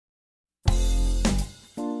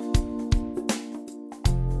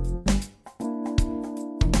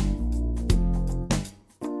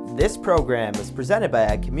This program is presented by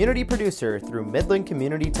a community producer through Midland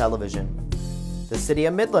Community Television. The City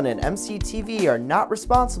of Midland and MCTV are not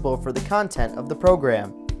responsible for the content of the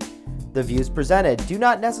program. The views presented do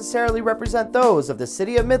not necessarily represent those of the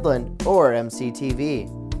City of Midland or MCTV.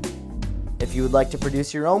 If you would like to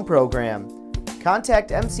produce your own program,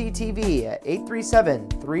 contact MCTV at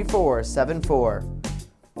 837-3474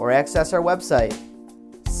 or access our website,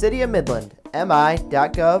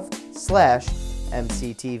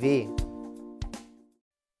 cityofmidlandmi.gov/MCTV.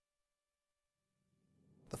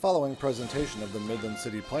 The following presentation of the Midland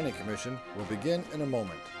City Planning Commission will begin in a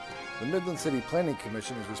moment. The Midland City Planning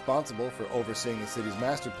Commission is responsible for overseeing the city's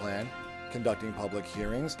master plan, conducting public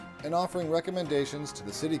hearings, and offering recommendations to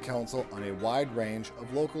the City Council on a wide range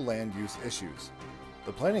of local land use issues.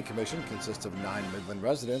 The Planning Commission consists of 9 Midland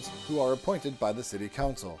residents who are appointed by the City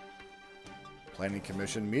Council. Planning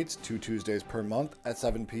Commission meets 2 Tuesdays per month at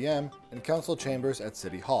 7 p.m. in council chambers at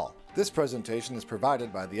City Hall. This presentation is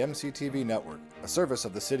provided by the MCTV Network, a service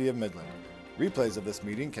of the City of Midland. Replays of this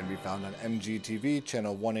meeting can be found on MGTV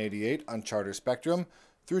Channel 188 on Charter Spectrum,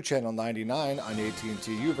 through Channel 99 on AT&T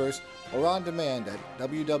Uverse, or on demand at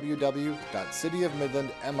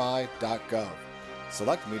www.cityofmidlandmi.gov.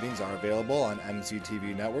 Select meetings are available on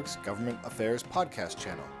MCTV Network's Government Affairs podcast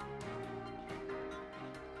channel.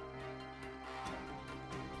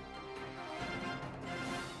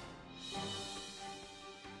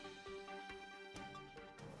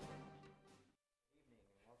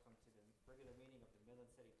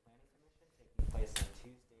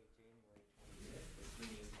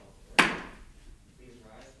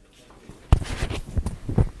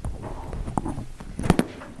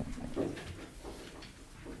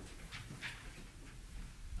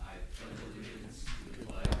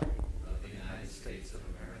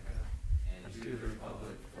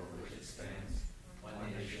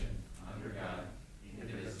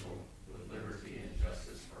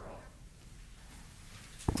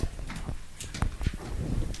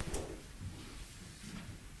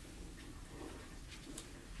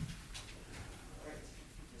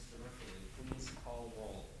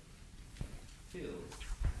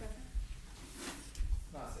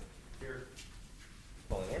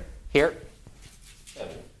 Here.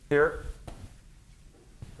 Here.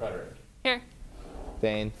 Rudder. Here.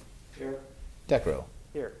 Bain. Here. Decro.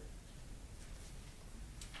 Here.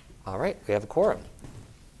 All right, we have a quorum.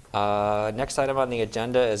 Next item on the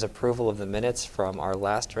agenda is approval of the minutes from our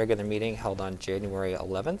last regular meeting held on January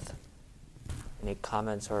 11th. Any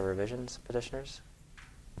comments or revisions, petitioners?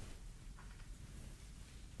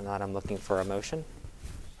 If not, I'm looking for a motion.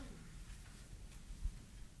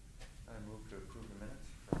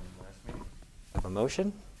 Have a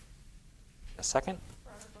motion? A second?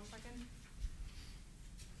 Second.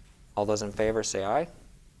 All those in favor say aye.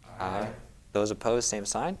 Aye. Those opposed, same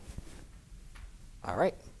sign. All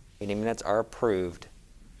right, meeting minutes are approved.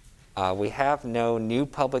 We have no new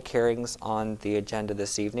public hearings on the agenda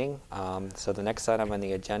this evening, so the next item on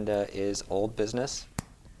the agenda is old business.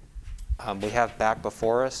 We have back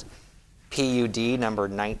before us PUD number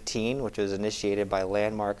 19, which was initiated by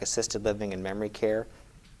Landmark Assisted Living and Memory Care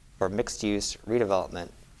for mixed-use redevelopment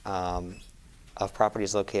of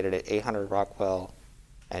properties located at 800 Rockwell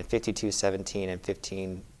and 5217 and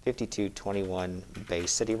 5221 Bay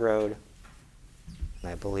City Road.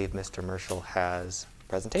 And I believe Mr. Merschel has a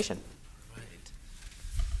presentation. Right.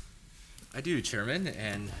 I do, Chairman,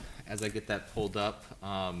 and as I get that pulled up,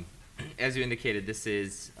 as you indicated, this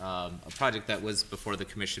is a project that was before the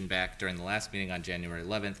Commission back during the last meeting on January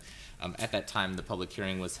 11th. At that time, the public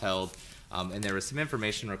hearing was held. And there was some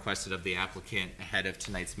information requested of the applicant ahead of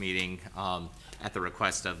tonight's meeting at the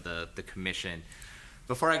request of the Commission.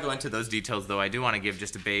 Before I go into those details, though, I do want to give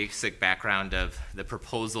just a basic background of the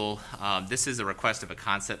proposal. This is a request of a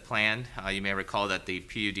concept plan. You may recall that the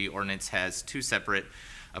PUD ordinance has 2 separate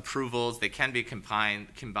approvals. They can be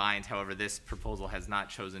combined. However, this proposal has not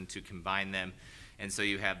chosen to combine them. And so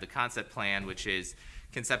you have the concept plan, which is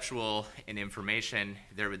conceptual and information.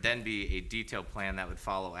 There would then be a detailed plan that would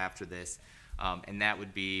follow after this, and that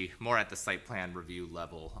would be more at the site plan review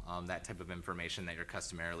level, that type of information that you're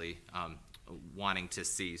customarily wanting to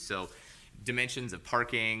see. So dimensions of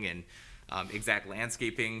parking and exact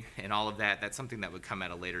landscaping and all of that, that's something that would come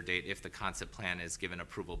at a later date if the concept plan is given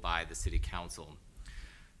approval by the City Council.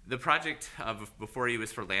 The project before you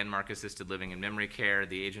is for Landmark Assisted Living and Memory Care.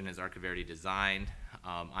 The agent is Archiverdi Design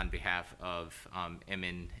on behalf of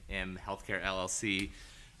M&M Healthcare LLC.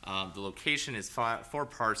 The location is 4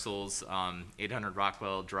 parcels, 800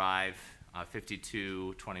 Rockwell Drive,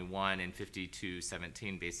 5221 and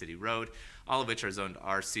 5217 Bay City Road, all of which are zoned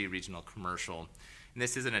RC Regional Commercial. And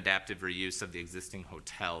this is an adaptive reuse of the existing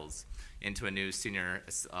hotels into a new senior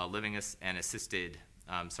living and assisted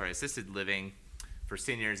living for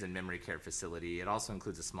seniors and memory care facility. It also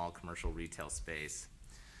includes a small commercial retail space.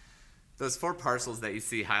 Those 4 parcels that you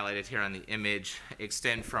see highlighted here on the image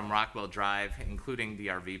extend from Rockwell Drive, including the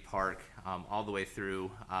RV park, all the way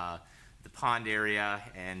through the pond area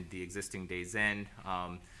and the existing Days Inn,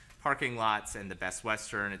 parking lots, and the Best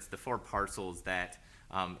Western. It's the 4 parcels that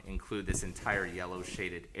include this entire yellow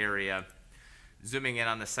shaded area. Zooming in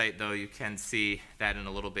on the site, though, you can see that in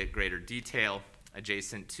a little bit greater detail,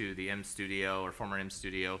 adjacent to the M Studio or former M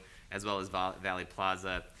Studio, as well as Valley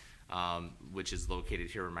Plaza, which is located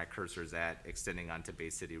here where my cursor is at, extending onto Bay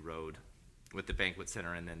City Road, with the banquet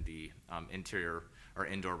center and then the interior or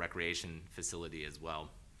indoor recreation facility as well.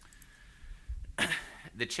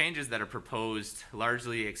 The changes that are proposed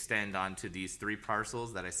largely extend onto these 3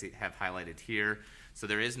 parcels that I have highlighted here. So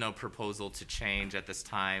there is no proposal to change at this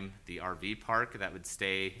time the RV park. That would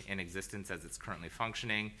stay in existence as it's currently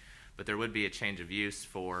functioning, but there would be a change of use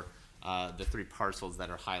for the 3 parcels that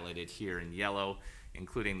are highlighted here in yellow,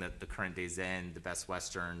 including the current Days Inn, the Best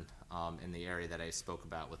Western, in the area that I spoke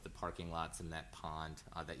about with the parking lots and that pond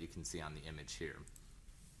that you can see on the image here.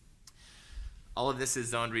 All of this is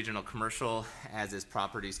zoned regional commercial, as is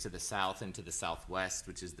properties to the south and to the southwest,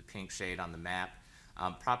 which is the pink shade on the map.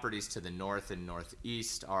 Properties to the north and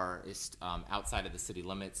northeast are outside of the city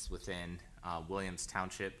limits within Williams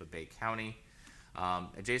Township of Bay County.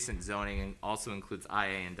 Adjacent zoning also includes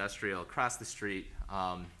IA Industrial across the street,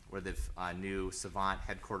 where the new Savant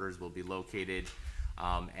headquarters will be located,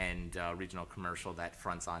 and regional commercial that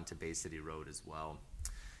fronts onto Bay City Road as well.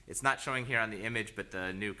 It's not showing here on the image, but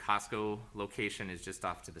the new Costco location is just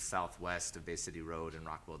off to the southwest of Bay City Road and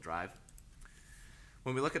Rockwell Drive.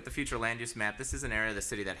 When we look at the future land use map, this is an area of the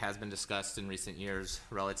city that has been discussed in recent years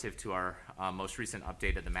relative to our most recent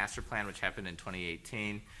update of the master plan, which happened in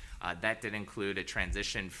 2018. That did include a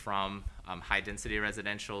transition from high-density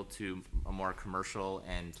residential to a more commercial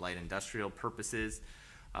and light industrial purposes.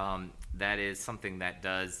 That is something that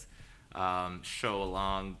does show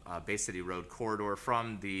along Bay City Road corridor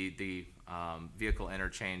from the vehicle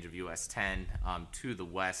interchange of US 10 to the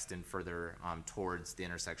west and further towards the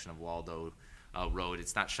intersection of Waldo Road.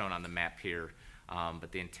 It's not shown on the map here,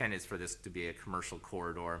 but the intent is for this to be a commercial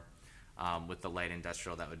corridor with the light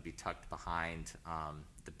industrial that would be tucked behind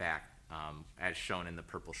the back, as shown in the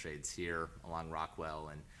purple shades here along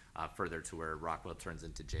Rockwell and further to where Rockwell turns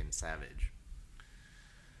into James Savage.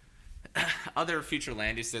 Other future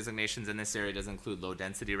land use designations in this area does include low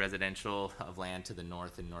density residential of land to the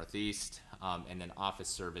north and northeast, and then office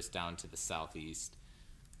service down to the southeast.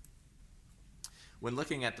 When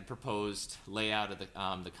looking at the proposed layout of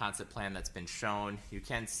the concept plan that's been shown, you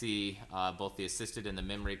can see both the assisted and the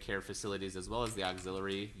memory care facilities, as well as the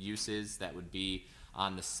auxiliary uses that would be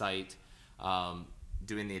on the site,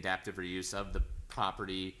 doing the adaptive reuse of the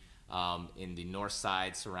property in the north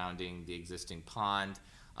side surrounding the existing pond,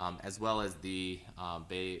 as well as the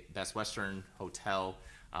Best Western Hotel.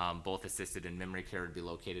 Both assisted and memory care would be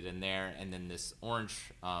located in there, and then this orange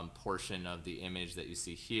portion of the image that you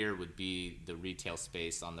see here would be the retail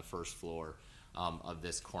space on the first floor of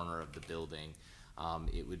this corner of the building.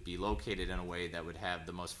 It would be located in a way that would have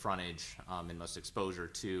the most frontage and most exposure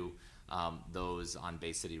to those on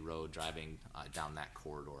Bay City Road driving down that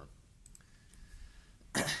corridor.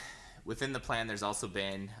 Within the plan, there's also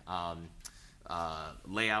been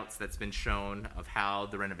layouts that's been shown of how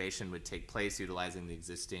the renovation would take place, utilizing the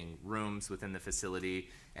existing rooms within the facility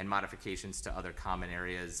and modifications to other common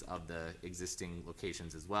areas of the existing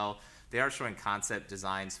locations as well. They are showing concept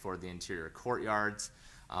designs for the interior courtyards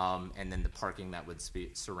and then the parking that would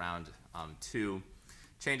surround too.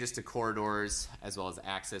 Changes to corridors as well as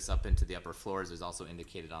access up into the upper floors is also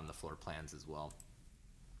indicated on the floor plans as well.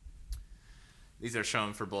 These are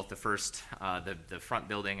shown for both the front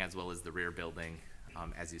building as well as the rear building,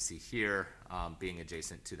 as you see here, being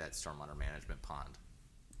adjacent to that stormwater management pond.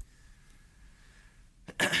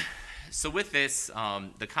 So with this,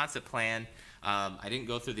 the concept plan, I didn't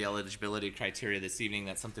go through the eligibility criteria this evening.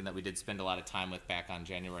 That's something that we did spend a lot of time with back on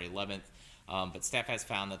January 11th, but staff has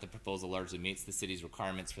found that the proposal largely meets the city's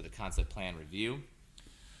requirements for the concept plan review.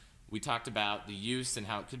 We talked about the use and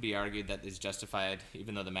how it could be argued that is justified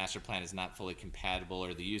even though the master plan is not fully compatible,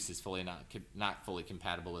 or the use is not fully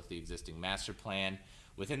compatible with the existing master plan.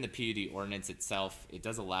 Within the PUD ordinance itself, it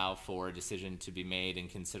does allow for a decision to be made in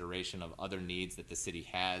consideration of other needs that the city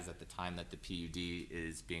has at the time that the PUD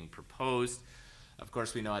is being proposed. Of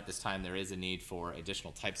course, we know at this time there is a need for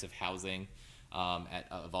additional types of housing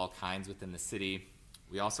of all kinds within the city.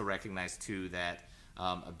 We also recognize too that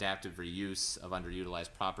adaptive reuse of underutilized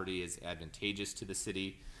property is advantageous to the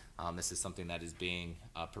city. This is something that is being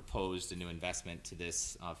proposed, a new investment to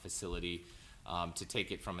this facility to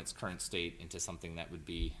take it from its current state into something that would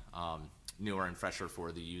be newer and fresher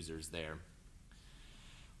for the users there.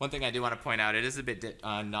 One thing I do want to point out, it is a bit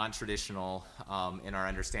non-traditional in our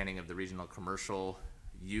understanding of the regional commercial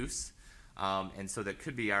use. And so that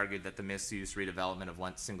could be argued that the mixed-use redevelopment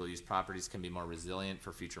of single-use properties can be more resilient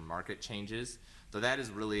for future market changes, though that is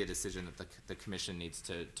really a decision that the commission needs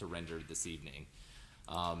to render this evening.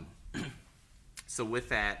 So with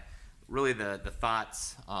that, really the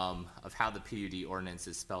thoughts of how the PUD ordinance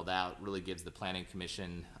is spelled out really gives the Planning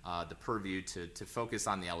Commission the purview to focus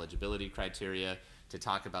on the eligibility criteria, to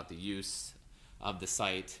talk about the use of the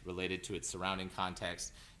site related to its surrounding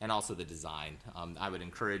context, and also the design. I would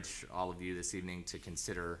encourage all of you this evening to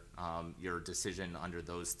consider your decision under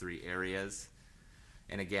those three areas.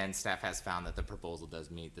 And again, staff has found that the proposal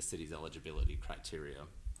does meet the city's eligibility criteria.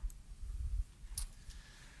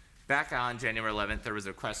 Back on January 11th, there was a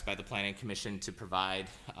request by the Planning Commission to provide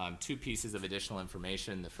two pieces of additional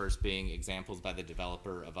information. The first being examples by the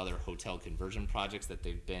developer of other hotel conversion projects that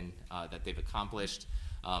they've accomplished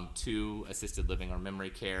to assisted living or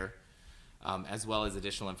memory care, as well as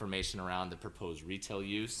additional information around the proposed retail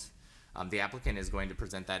use. The applicant is going to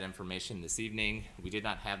present that information this evening. We did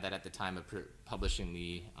not have that at the time of publishing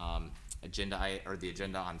the agenda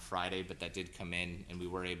on Friday, but that did come in, and we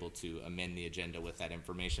were able to amend the agenda with that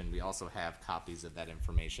information. We also have copies of that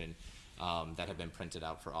information that have been printed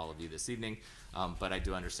out for all of you this evening, but I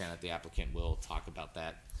do understand that the applicant will talk about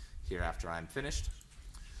that here after I'm finished.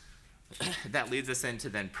 That leads us into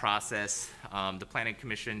then process. The Planning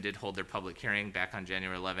Commission did hold their public hearing back on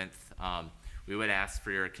January 11th. We would ask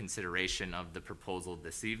for your consideration of the proposal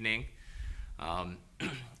this evening.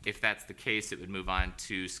 If that's the case, it would move on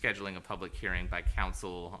to scheduling a public hearing by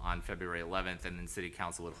council on February 11th, and then City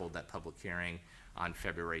Council would hold that public hearing on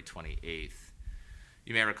February 28th.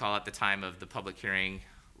 You may recall at the time of the public hearing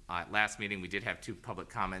last meeting, we did have two public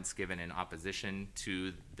comments given in opposition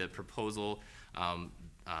to the proposal.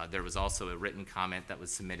 There was also a written comment that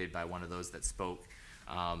was submitted by one of those that spoke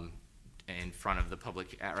in front of the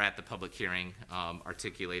public, or at the public hearing,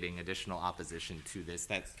 articulating additional opposition to this.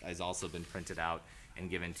 That has also been printed out and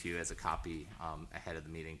given to you as a copy ahead of the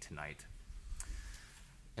meeting tonight.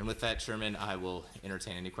 And with that, Chairman, I will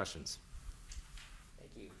entertain any questions.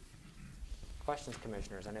 Thank you. Questions,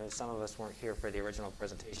 commissioners? I know some of us weren't here for the original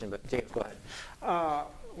presentation, but James, go ahead.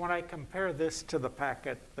 When I compare this to the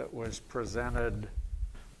packet that was presented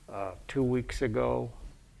 2 weeks ago,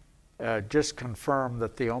 just confirm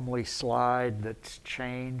that the only slide that's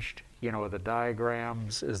changed, the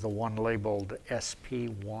diagrams, is the one labeled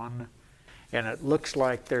SP1. And it looks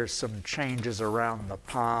like there's some changes around the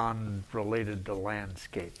pond related to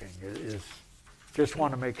landscaping. Just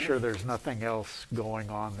want to make sure there's nothing else going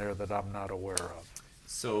on there that I'm not aware of.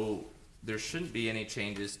 So there shouldn't be any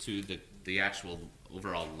changes to the actual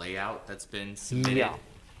overall layout that's been submitted. Yeah,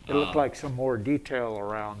 it looked like some more detail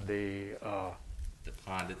around the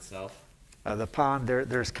pond itself. The pond,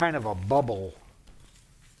 there's kind of a bubble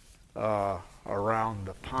around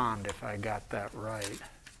the pond, if I got that right.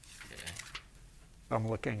 Okay. I'm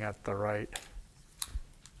looking at the right.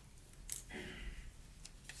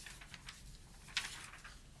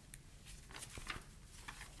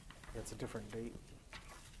 It's a different date.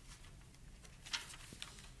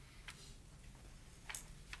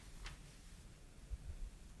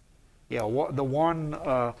 Yeah, the one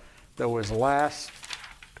that was last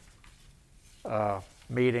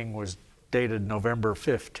meeting was dated November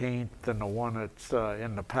 15th, and the one that's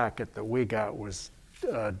in the packet that we got was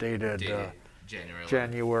dated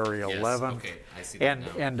January 11th. Yes, okay, I see that now.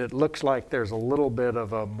 And it looks like there's a little bit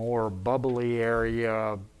of a more bubbly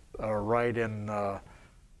area right in the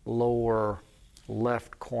lower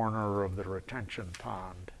left corner of the retention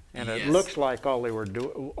pond. And it looks like all they were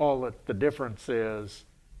doing, the difference is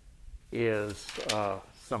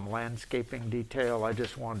some landscaping detail. I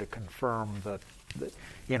just wanted to confirm that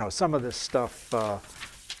some of this stuff,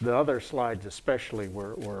 the other slides especially,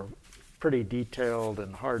 were pretty detailed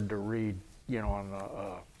and hard to read, on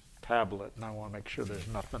a tablet, and I want to make sure there's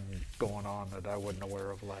nothing going on that I wasn't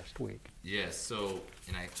aware of last week. Yes, so,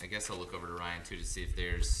 and I guess I'll look over to Ryan too to see if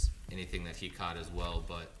there's anything that he caught as well,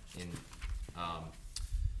 but in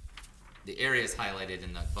the areas highlighted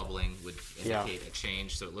in that bubbling would indicate a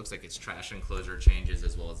change, so it looks like it's trash enclosure changes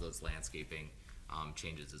as well as those landscaping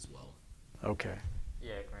changes as well. Okay.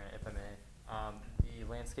 Yeah, Grant, if I may.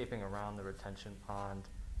 The landscaping around the retention pond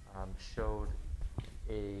showed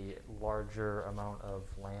a larger amount of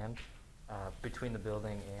land between the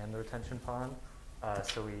building and the retention pond.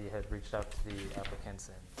 So we had reached out to the applicants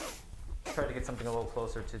and tried to get something a little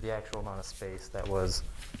closer to the actual amount of space that was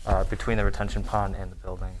between the retention pond and the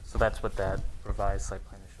building. So that's what that revised site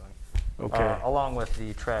plan is showing. Okay. Along with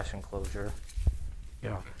the trash enclosure.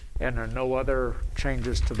 Yeah. And there are no other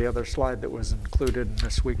changes to the other slide that was included in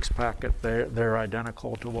this week's packet. They're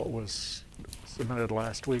identical to what was submitted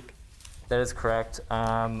last week. That is correct.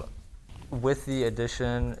 With the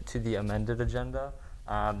addition to the amended agenda,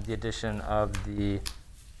 the addition of the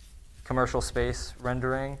commercial space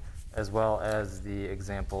rendering, as well as the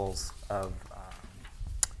examples of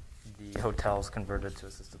the hotels converted to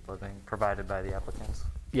assisted living provided by the applicants.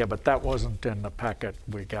 Yeah, but that wasn't in the packet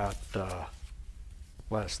we got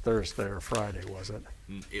last Thursday or Friday, was it?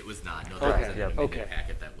 It was not. No, Okay, that was in yeah, the amended okay.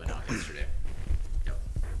 packet that went out yesterday. Yep.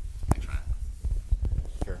 Thanks, Ryan.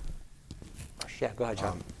 Sure. Yeah, go ahead,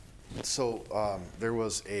 John. So there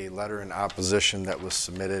was a letter in opposition that was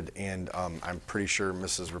submitted, and I'm pretty sure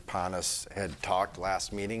Mrs. Rapanis had talked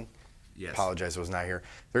last meeting. Yes. Apologize, I was not here.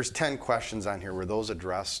 There's 10 questions on here. Were those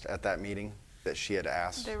addressed at that meeting that she had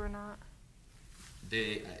asked? They were not.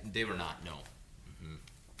 They were not, no.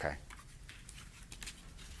 Okay.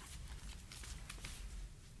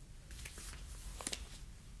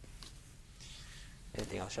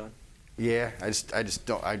 Anything else, Sean? Yeah, I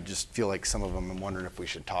just feel like some of them, I'm wondering if we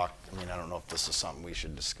should talk. I mean, I don't know if this is something we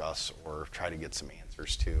should discuss or try to get some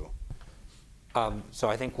answers to. So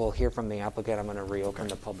I think we'll hear from the applicant. I'm going to reopen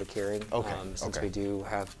the public hearing. Okay, Since okay. we do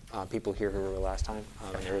have people here who were last time,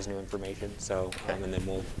 and there is new information, so, and then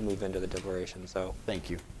we'll move into the deliberation, so. Thank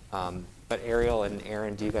you. But Ariel and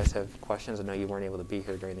Aaron, do you guys have questions? I know you weren't able to be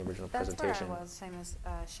here during the original That's presentation. where I was, same as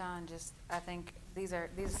Sean, just, I think these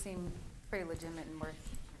seem pretty legitimate and worth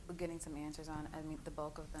getting some answers on, I mean, the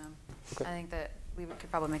bulk of them. Okay. I think that we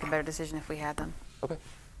could probably make a better decision if we had them. Okay.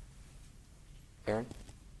 Aaron?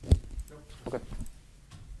 Okay.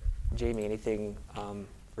 Jamie, anything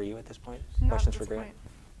for you at this point? Not at Questions for this Grant?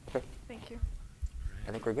 point. Okay, Thank you.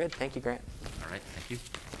 I think we're good. Thank you, Grant. All right, thank you.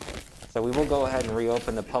 So we will go ahead and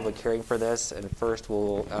reopen the public hearing for this, and first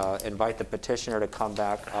we'll invite the petitioner to come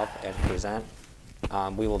back up and present.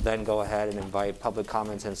 We will then go ahead and invite public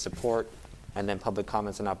comments in support, and then public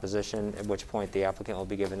comments in opposition, at which point the applicant will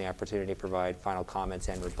be given the opportunity to provide final comments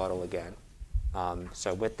and rebuttal again.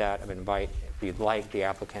 So with that, I would invite, if you'd like, the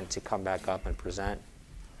applicant to come back up and present.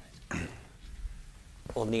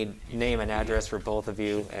 We'll need name and address for both of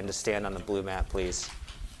you, and to stand on the blue mat, please.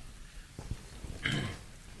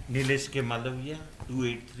 Nilesh K. Malavia,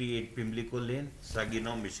 2838 Pimlico Lane,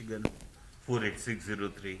 Saginaw, Michigan,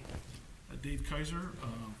 48603. Dave Kaiser,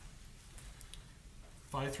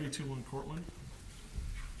 5321 Cortland.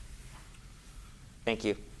 Thank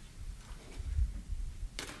you.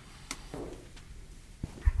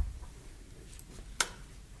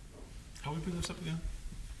 How we bring this up again?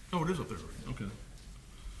 Oh, it is up there already. Okay.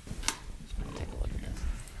 Take a look at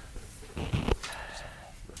this.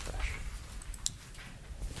 Refresh.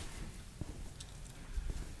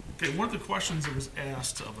 Okay, one of the questions that was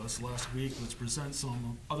asked of us last week was present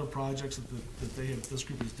some other projects that this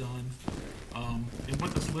group has done. And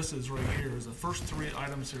what this list is right here is the first three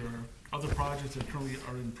items here are other projects that currently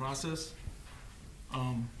are in process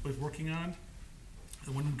with working on.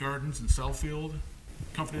 The Wyndham Gardens in Southfield,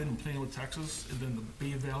 Comforted in Plano, Texas, and then the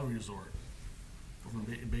Bay Valley Resort over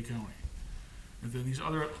in Bay County. And then these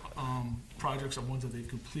other projects are ones that they've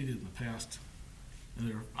completed in the past, and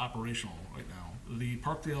they're operational right now. The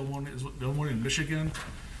Parkdale one is the one in Michigan,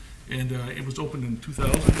 and it was opened in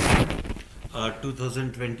 2000.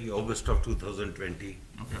 2020, August of 2020.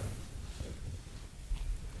 Okay.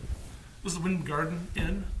 This is the Wyndham Garden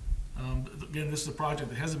Inn. Again, this is a project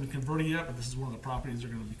that hasn't been converted yet, but this is one of the properties they're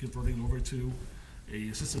going to be converting over to a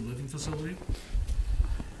assisted living facility.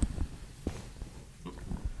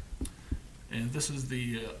 And this is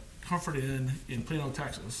the Comfort Inn in Plano,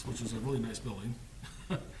 Texas, which is a really nice building.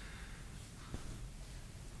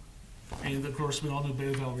 And of course, we all know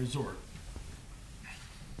Bay Valley Resort.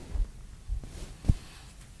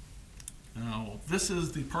 Now, this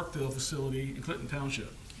is the Parkdale facility in Clinton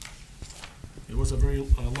Township. It was a very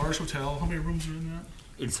large hotel. How many rooms are in that?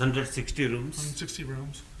 It's 160 rooms 160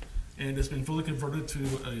 rooms. And it's been fully converted to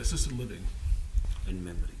assisted living in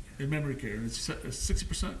memory. in memory care. It's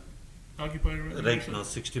 60% occupied Right now,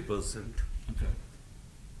 60%. Okay.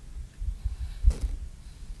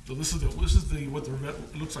 So this is what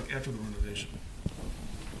it looks like after the renovation.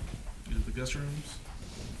 These are the guest rooms.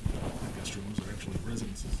 The guest rooms are actually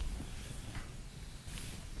residences.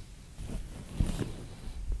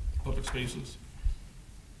 Public spaces.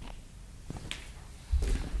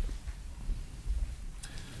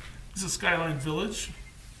 This is Skyline Village.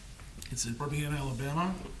 It's in Birmingham,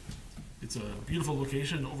 Alabama. It's a beautiful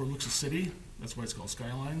location, overlooks the city. That's why it's called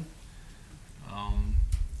Skyline.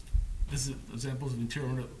 This is examples of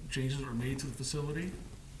interior changes that were made to the facility.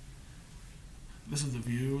 This is the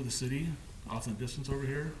view of the city off in the distance over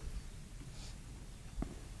here.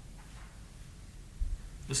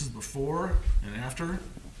 This is before and after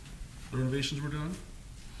the renovations were done.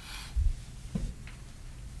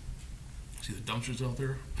 See the dumpsters out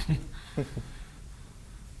there?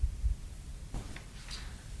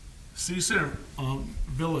 City Center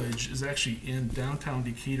Village is actually in downtown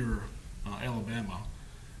Decatur, Alabama.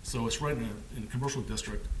 So it's right in a commercial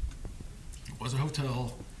district. It was a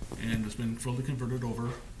hotel and it's been fully converted over.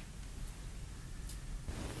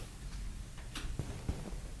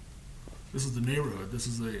 This is the neighborhood. This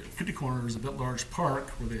is the kitty corner is a bit large park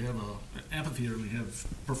where they have an amphitheater and they have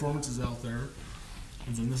performances out there.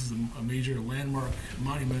 And then this is a major landmark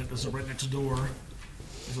monument. This is right next door.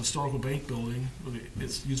 It's a historical bank building.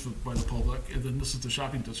 It's used by the public. And then this is the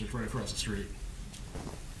shopping district right across the street.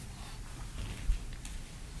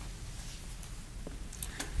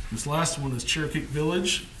 This last one is Cherokee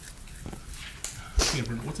Village.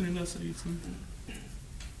 What's the name of that city?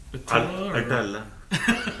 Atala.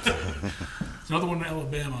 It's another one in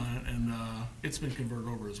Alabama, and it's been converted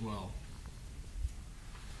over as well.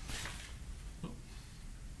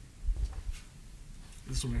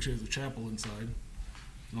 This one actually has a chapel inside,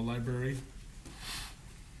 and a library,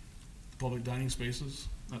 public dining spaces,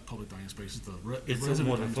 not public dining spaces, the It's a resident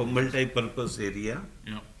more dining of a spaces. multi-purpose area.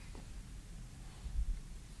 Yep.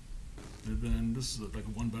 And then this is like a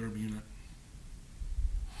one-bedroom unit.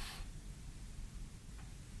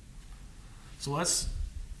 So let's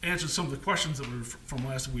answer some of the questions that were from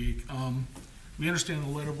last week. We understand the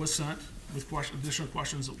letter was sent with additional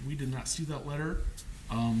questions. We did not see that letter,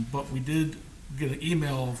 but we did get an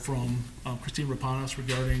email from Christine Rapanos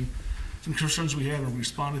regarding some concerns we had, and we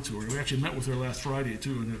responded to her. We actually met with her last Friday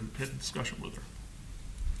too, and had a discussion with her.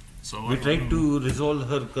 So We tried to resolve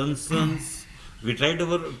her concerns. We tried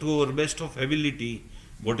to our best of ability,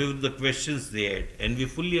 whatever the questions they had, and we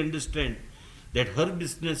fully understand that her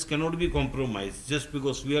business cannot be compromised just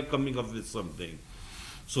because we are coming up with something.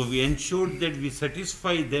 So we ensured that we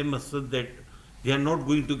satisfy them so that they are not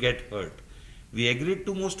going to get hurt. We agreed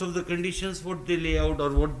to most of the conditions what they lay out or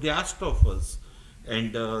what they asked of us.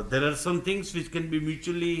 And there are some things which can be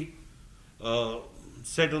mutually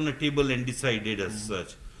set on a table and decided as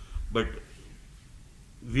such. But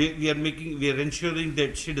we are ensuring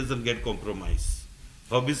that she doesn't get compromised.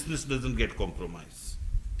 Her business doesn't get compromised.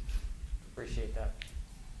 Appreciate that.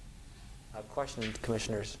 Questions,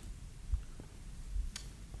 commissioners?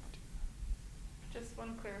 Just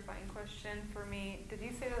one clarifying question for me. Did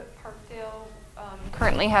you say that Parkdale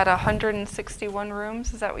currently had 161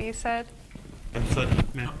 rooms? Is that what you said? I'm sorry,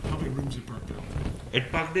 ma'am. how many rooms at Parkdale?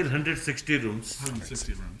 At Parkdale, 160 rooms.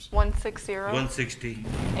 160 rooms. 160? 160.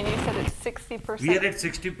 And you said it's 60%? We are at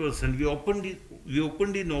 60%. We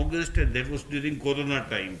opened in August, and that was during Corona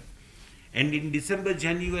time. And in December,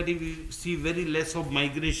 January, we see very less of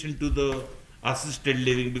migration to the assisted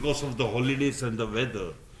living because of the holidays and the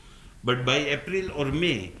weather. But by April or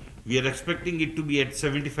May, we are expecting it to be at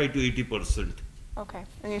 75 to 80%. Okay.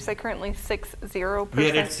 And you said currently 60%?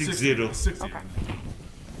 We are at 60. 60. Okay.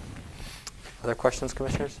 Other questions,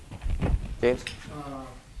 commissioners? James? Are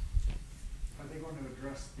they going to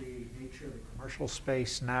address the nature of the commercial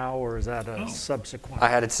space now, or is that a subsequent? I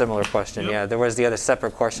had a similar question, Yep. yeah. There was the other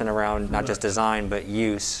separate question around not just design, but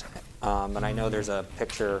use. And I know there's a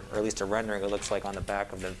picture, or at least a rendering, it looks like on the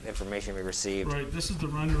back of the information we received. Right, this is the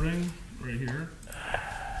rendering right here.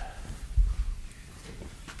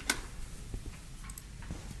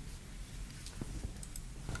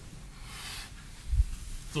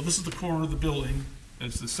 So this is the corner of the building.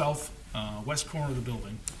 It's the south west corner of the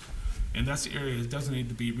building. And that's the area that's designated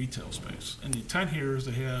to be retail space. And the intent here is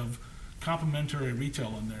to have complementary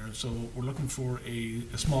retail in there. So we're looking for a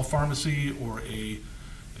small pharmacy or a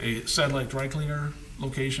satellite dry cleaner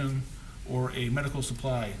location or a medical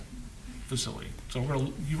supply facility. So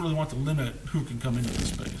you really want to limit who can come into this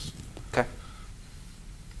space. Okay.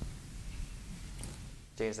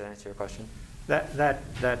 James, did that answer your question?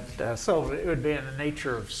 So it would be in the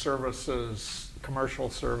nature of services, commercial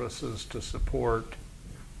services to support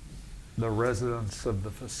the residents of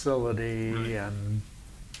the facility, Right. and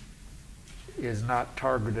is not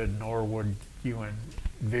targeted, nor would you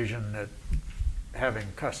envision it having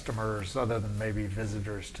customers other than maybe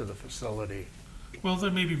visitors to the facility. Well,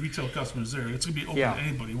 there may be retail customers there. It's going to be open Yeah. to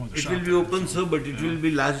anybody who wants to It shop will be there. open, sir, but it will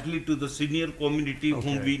be largely to the senior community whom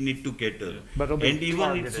Okay. we need to cater. But it'll be And even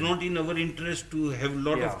it's targeted. not in our interest to have a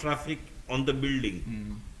lot Yeah. of traffic on the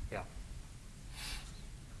building. Yeah.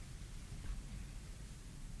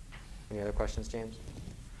 Any other questions, James?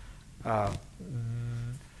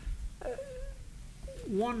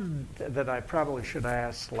 One that I probably should have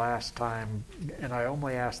asked last time, and I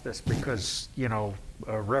only asked this because, you know,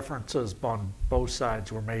 references on both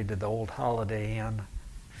sides were made to the old Holiday Inn.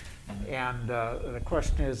 And the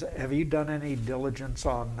question is, have you done any diligence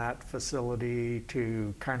on that facility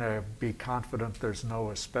to kind of be confident there's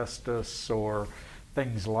no asbestos or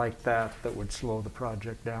things like that that would slow the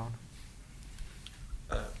project down?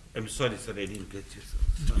 I'm sorry, sir, I didn't get you,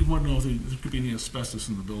 sir. We want to know if there could be any asbestos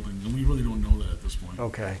in the building, and we really don't know that at this point.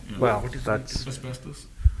 Okay, Yeah. well, What is that's, asbestos?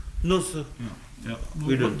 No, sir. Yeah.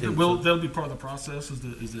 We don't think Well, so. that'll be part of the process, is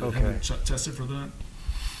that Okay. having tested for that?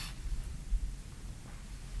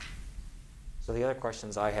 So the other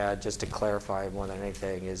questions I had, just to clarify more than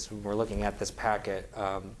anything, is when we're looking at this packet,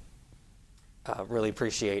 really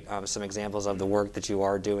appreciate some examples of the work that you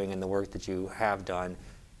are doing and the work that you have done.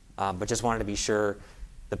 But just wanted to be sure,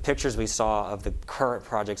 the pictures we saw of the current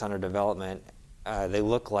projects under development, they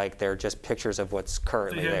look like they're just pictures of what's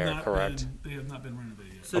currently there, correct? They have not been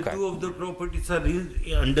renovated yet. So Okay. 2 of the properties are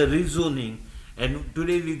under rezoning, and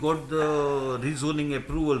today we got the rezoning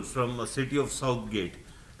approval from City of Southgate.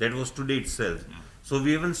 That was today itself. So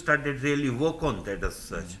we haven't started really work on that as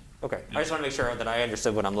such. Okay, I just want to make sure that I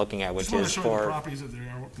understood what I'm looking at, which Just want to is show the for, properties that they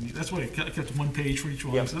are, that's why I kept one page for each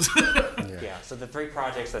one. Yep. yeah, so the 3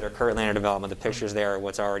 projects that are currently under development, the pictures there are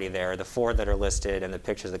what's already there. The 4 that are listed and the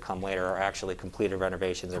pictures that come later are actually completed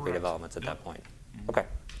renovations or Correct. redevelopments at Yep. that point. Okay.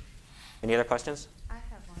 Any other questions? I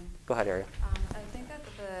have one. Go ahead, Ariel. I think that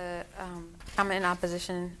the comment in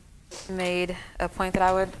opposition made a point that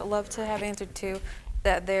I would love to have answered to,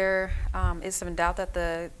 that there is some doubt that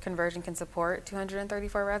the conversion can support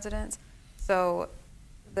 234 residents. So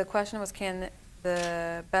the question was, can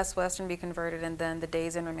the Best Western be converted and then the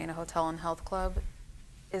Days Inn remain a hotel and health club?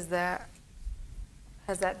 Has that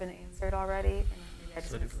been answered already? And maybe I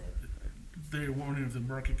just missed it. They're wondering if the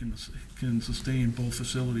market can sustain both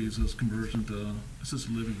facilities as conversion to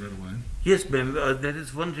assisted living right away. Yes, ma'am, there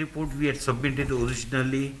is one report we had submitted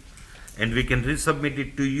originally, and we can resubmit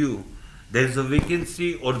it to you. There is a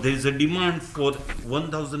vacancy or there is a demand for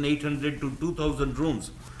 1,800 to 2,000 rooms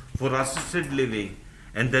for assisted living,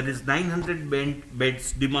 and there is 900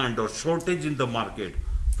 beds demand or shortage in the market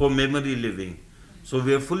for memory living. So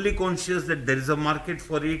we are fully conscious that there is a market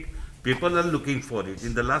for it. People are looking for it.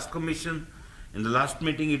 In the last commission, in the last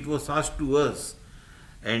meeting, it was asked to us.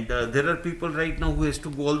 And there are people right now who has to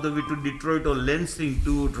go all the way to Detroit or Lansing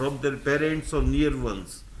to drop their parents or near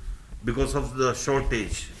ones because of the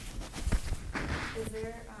shortage. Is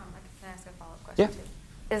there, can I ask a follow-up question? Yeah.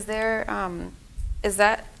 Too? Is there, is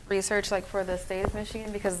that research like for the state of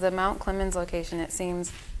Michigan? Because the Mount Clemens location, it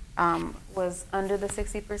seems, was under the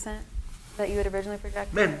 60% that you had originally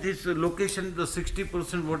projected? Man, this location, the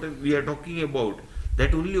 60% what we are talking about,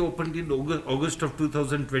 that only opened in August of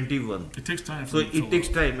 2021. It takes time. So it takes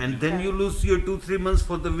time, and then you lose your 2-3 months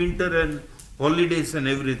for the winter and holidays and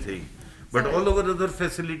everything. But So- all our other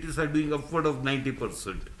facilities are doing upward of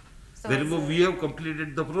 90%. So Wherever is it- we have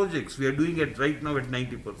completed the projects, we are doing it right now at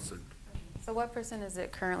 90%. So what percent is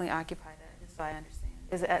it currently occupied at, just so I understand?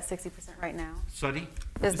 Is it at 60% right now? Sorry?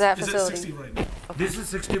 Is that Is it facility? 60 right now? This is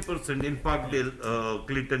 60% in Parkdale,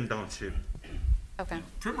 Clinton Township. Okay.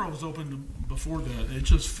 Primrose opened before that. It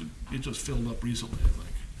just filled up recently,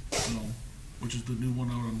 I think. Which is the new one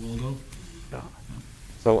out on Waldo.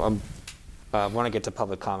 So I want to get to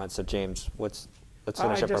public comments, so James, let's finish up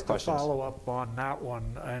our Just to questions. follow up on that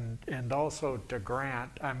one, and also to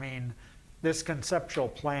Grant, I mean, this conceptual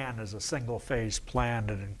plan is a single-phase plan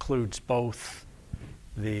that includes both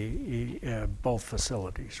both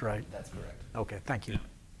facilities, right? That's correct. Okay, thank you.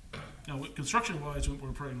 Now, construction-wise,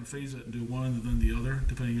 we're probably gonna phase it and do one and then the other,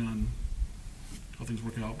 depending on how things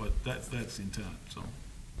work out, but that's the intent, so.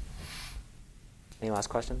 Any last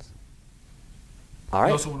questions? All We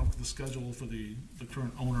right. also went over the schedule for the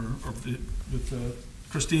current owner, with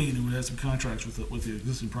Christine, who has some contracts with the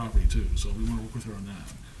existing property too, so we wanna work with her on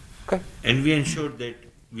that. Okay. And we ensured that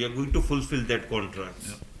we are going to fulfill that contract.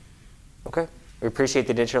 Yep. Okay. We appreciate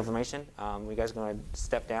the additional information. You guys are going to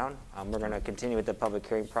step down. We're going to continue with the public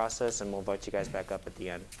hearing process, and we'll invite you guys back up at the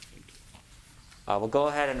end. We'll go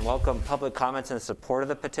ahead and welcome public comments in support of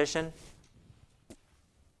the petition.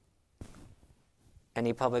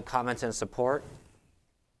 Any public comments in support?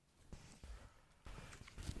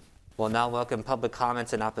 We'll now welcome public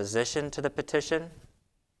comments in opposition to the petition.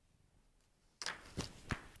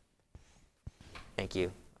 Thank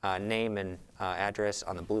you. Name and address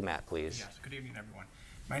on the blue mat, please. Yes, good evening, everyone.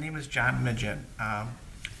 My name is John Midget,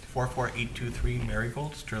 44823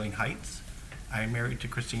 Marigold, Sterling Heights. I am married to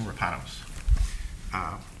Christine Rapanos.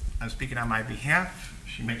 I'm speaking on my behalf.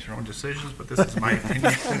 She makes her own decisions, but this is my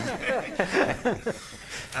opinion.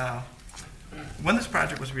 When this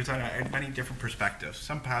project was presented, I had many different perspectives,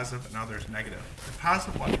 some positive and others negative. The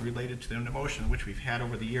positive one related to the emotion which we've had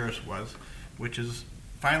over the years which is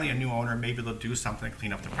finally a new owner, maybe they'll do something to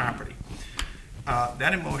clean up the property.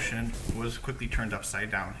 That emotion was quickly turned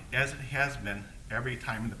upside down, as it has been every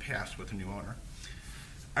time in the past with a new owner.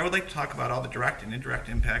 I would like to talk about all the direct and indirect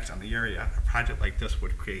impacts on the area a project like this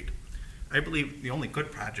would create. I believe the only good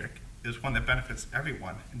project is one that benefits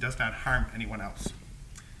everyone and does not harm anyone else.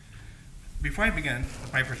 Before I begin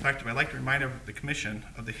with my perspective, I'd like to remind the Commission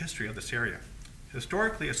of the history of this area.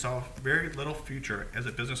 Historically, it saw very little future as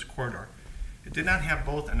a business corridor. It did not have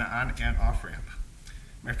both an on and off ramp.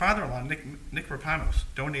 My father-in-law, Nick Rapanos,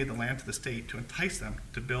 donated the land to the state to entice them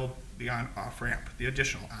to build the on-off ramp, the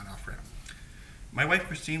additional on-off ramp. My wife,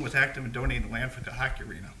 Christine, was active in donating the land for the hockey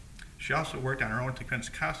arena. She also worked on her own to convince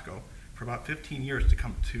Costco for about 15 years to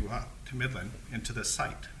come to Midland and to this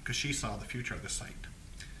site, because she saw the future of the site.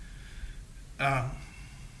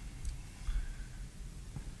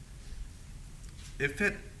 It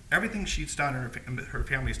fit everything she's done and her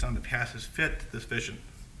family's done in the past has fit this vision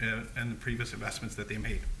and the previous investments that they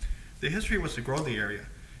made. The history was to grow the area,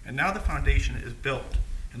 and now the foundation is built,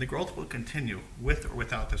 and the growth will continue with or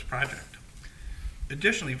without this project.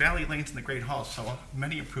 Additionally, Valley Lanes and the Great Hall saw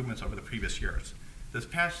many improvements over the previous years. This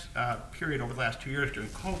past period, over the last 2 years during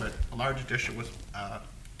COVID, a large addition was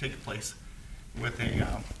taking place with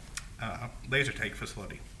a laser tag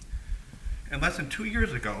facility. And less than 2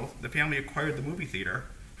 years ago, the family acquired the movie theater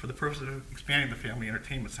for the purpose of expanding the family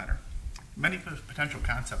entertainment center. Many potential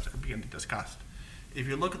concepts are being discussed. If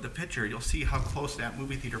you look at the picture, you'll see how close that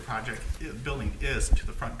movie theater building is to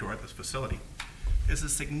the front door of this facility. It's a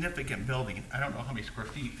significant building. I don't know how many square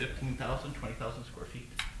feet, 15,000, 20,000 square feet.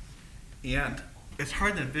 And it's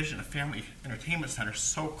hard to envision a family entertainment center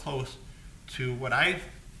so close to what I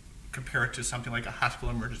compare it to something like a hospital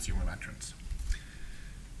emergency room entrance.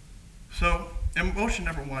 So, emotion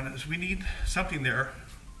number one is we need something there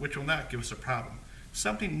which will not give us a problem.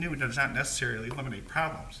 Something new does not necessarily eliminate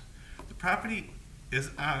problems. The property is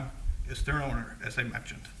on its third owner, as I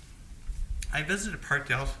mentioned. I visited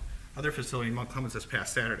Parkdale's other facility in Mount Clemens this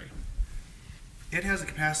past Saturday. It has a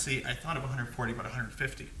capacity, I thought of 140, but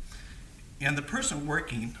 150. And the person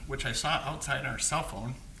working, which I saw outside on her cell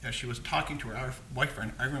phone, as she was talking to her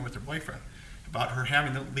boyfriend, arguing with her boyfriend, about her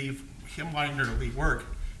having to leave, him wanting her to leave work,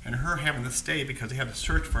 and her having to stay because they had to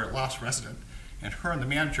search for a lost resident. And her and the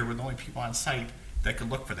manager were the only people on site that could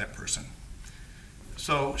look for that person.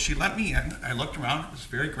 So she let me in. I looked around. It was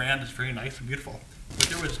very grand. It was very nice and beautiful. But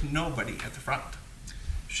there was nobody at the front.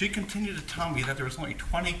 She continued to tell me that there was only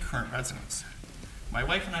 20 current residents. My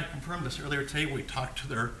wife and I confirmed this earlier today. We talked to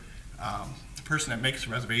their the person that makes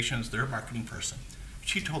the reservations, their marketing person.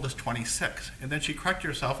 She told us 26. And then she corrected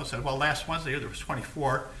herself and said, well, last Wednesday there was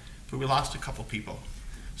 24, but we lost a couple people.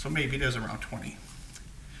 So maybe it is around 20.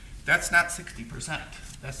 That's not 60%.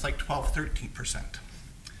 That's like 12, 13%.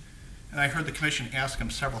 And I heard the commission ask him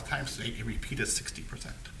several times today, he repeated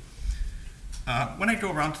 60%. When I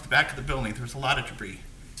drove around to the back of the building, there was a lot of debris.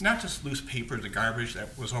 Not just loose paper, the garbage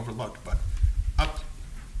that was overlooked, but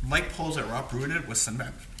light poles that were uprooted with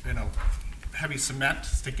cement, heavy cement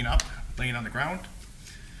sticking up, laying on the ground.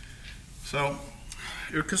 So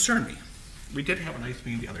it concerned me. We did have a nice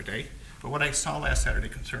meeting the other day, but what I saw last Saturday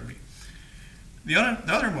concerned me. The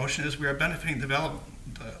other emotion is we are benefiting the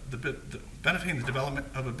development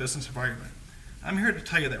of a business environment. I'm here to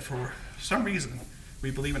tell you that for some reason, we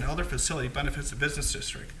believe an elder facility benefits the business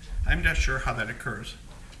district. I'm not sure how that occurs,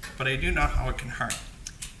 but I do know how it can harm.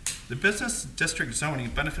 The business district zoning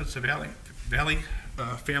benefits the Valley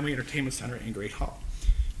Family Entertainment Center and Great Hall.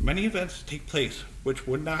 Many events take place which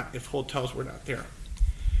would not if hotels were not there.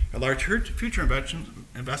 A large future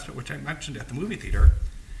investment, which I mentioned at the movie theater,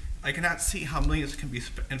 I cannot see how millions can be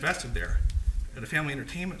invested there at a family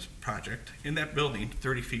entertainment project in that building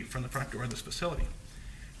 30 feet from the front door of this facility.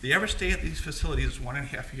 The average stay at these facilities is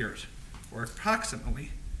 1.5 years, or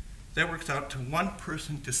approximately, that works out to one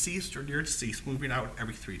person deceased or near deceased moving out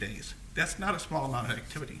every 3 days. That's not a small amount of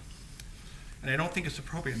activity. And I don't think it's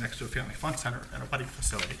appropriate next to a family fun center and a wedding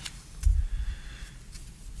facility.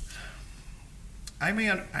 I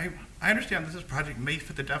understand that this project may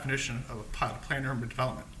fit the definition of a PUD, planned urban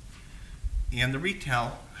development, and the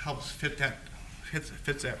retail helps fits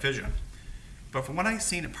that vision. But from what I've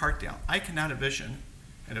seen at Parkdale, I cannot envision,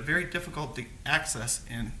 at a very difficult to access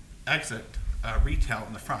and exit retail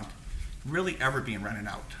in the front, really ever being rented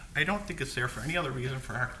out. I don't think it's there for any other reason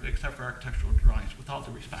except for architectural drawings, with all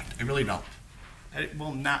due respect. I really don't. It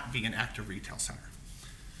will not be an active retail center.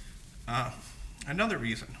 Another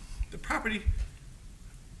reason, the property,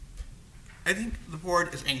 I think the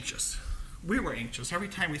board is anxious. We were anxious. Every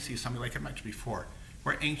time we see something, like I mentioned before,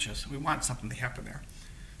 we're anxious. We want something to happen there.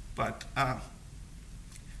 But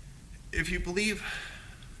if you believe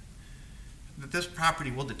that this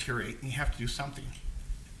property will deteriorate and you have to do something,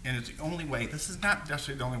 and it's the only way, this is not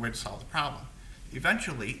necessarily the only way to solve the problem.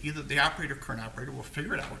 Eventually, either the operator, current operator, will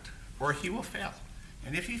figure it out, or he will fail.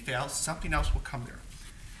 And if he fails, something else will come there.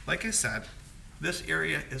 Like I said, this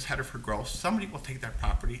area is headed for growth. Somebody will take that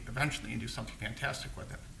property eventually and do something fantastic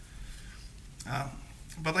with it.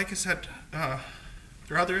 But like I said, there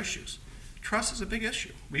are other issues. Trust is a big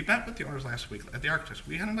issue. We met with the owners last week at the architects.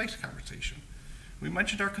 We had a nice conversation. We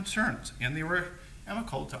mentioned our concerns, and they were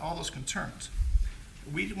amicable to all those concerns.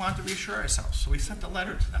 We wanted to reassure ourselves, so we sent a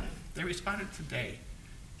letter to them. They responded today,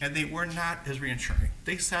 and they were not as reassuring.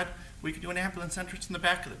 They said we could do an ambulance entrance in the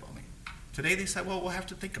back of the building. Today they said, well, we'll have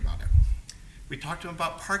to think about it. We talked to them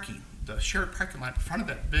about parking, the shared parking lot in front of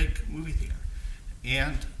that big movie theater.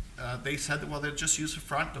 And they said that, well, they'll just use the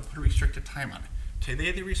front, they'll put a restricted time on it.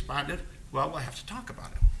 Today they responded, well, we'll have to talk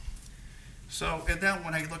about it. So, and then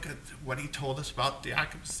when I look at what he told us about the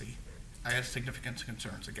occupancy, I have significant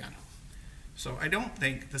concerns again. So I don't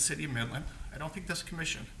think the city of Midland, I don't think this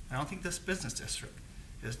commission, I don't think this business district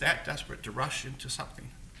is that desperate to rush into something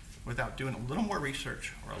without doing a little more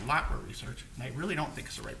research or a lot more research, and I really don't think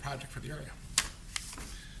it's the right project for the area.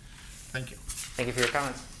 Thank you. Thank you for your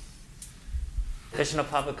comments. Additional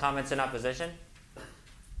public comments in opposition?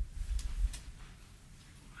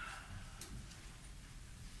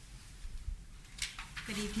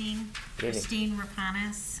 Good evening. Good evening. Christine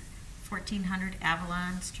Rapanis, 1400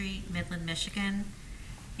 Avalon Street, Midland, Michigan.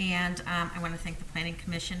 And I want to thank the Planning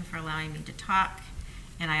Commission for allowing me to talk.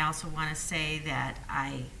 And I also want to say that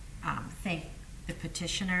I thank the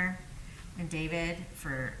petitioner and David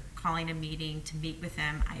for calling a meeting to meet with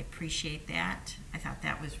them. I appreciate that. I thought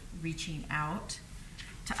that was reaching out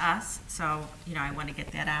to us. So, you know, I want to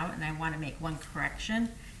get that out, and I want to make one correction.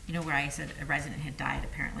 You know, where I said a resident had died,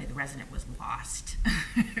 apparently the resident was lost.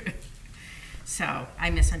 So I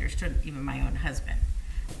misunderstood even my own husband.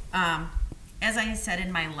 As I said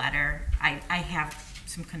in my letter, I have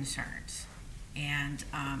some concerns. And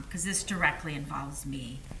because this directly involves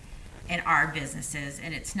me and our businesses,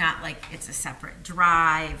 and it's not like it's a separate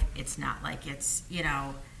drive, it's not like it's, you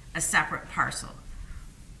know, a separate parcel.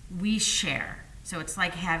 We share. So it's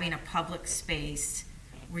like having a public space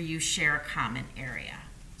where you share a common area.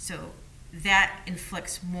 So that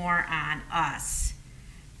inflicts more on us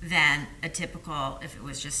than a typical, if it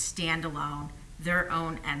was just standalone, their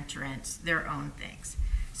own entrance, their own things.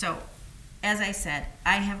 So as I said,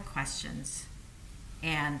 I have questions,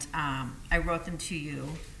 and I wrote them to you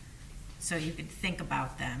so you could think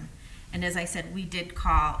about them. And as I said, we did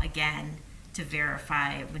call again to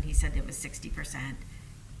verify when he said it was 60%,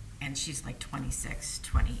 and she's like 26,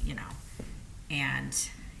 20, you know. And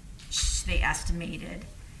they estimated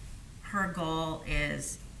her goal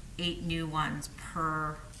is 8 new ones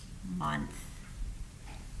per month,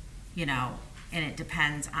 you know, and it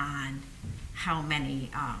depends on how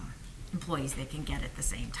many employees they can get at the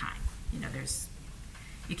same time. You know,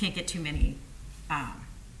 you can't get too many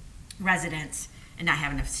residents and not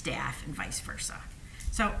have enough staff, and vice versa.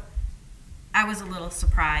 So I was a little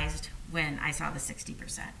surprised when I saw the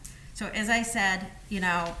 60%. So as I said, you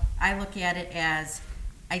know, I look at it as,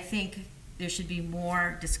 I think there should be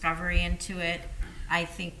more discovery into it. I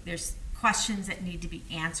think there's questions that need to be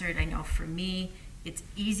answered. I know for me, it's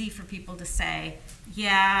easy for people to say,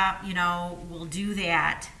 yeah, you know, we'll do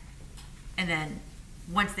that. And then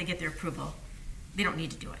once they get their approval, they don't need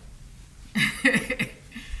to do it.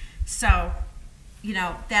 So, you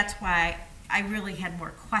know, that's why I really had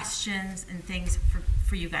more questions and things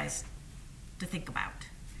for you guys to think about.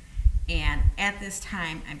 And at this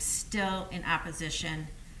time, I'm still in opposition.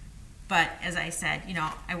 But as I said, you know,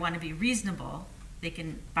 I want to be reasonable. They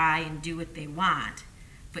can buy and do what they want.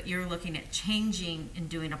 But you're looking at changing and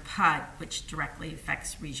doing a PUD, which directly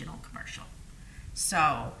affects regional commercial.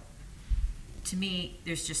 So to me,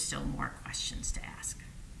 there's just still more questions to ask.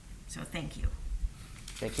 So thank you.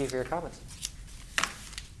 Thank you for your comments.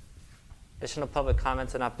 Additional public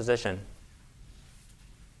comments in opposition?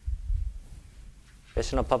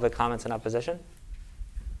 Additional public comments in opposition?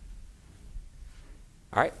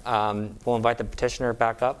 All right, we'll invite the petitioner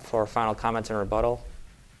back up for final comments and rebuttal.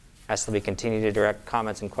 Ask that we continue to direct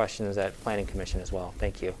comments and questions at Planning Commission as well.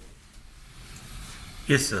 Thank you.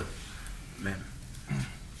 Yes, sir. Ma'am.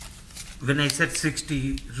 When I said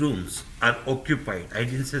 60 rooms are occupied, I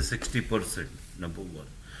didn't say 60%, number one.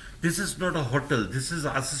 This is not a hotel, this is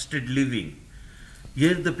assisted living.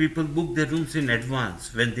 Here the people book their rooms in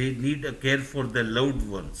advance when they need a care for their loved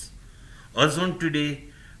ones. As on today,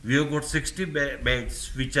 we have got 60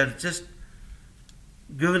 beds which are just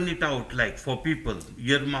given it out like for people,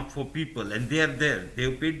 earmarked for people, and they are there. They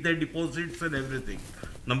have paid their deposits and everything,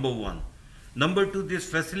 number one. Number two, this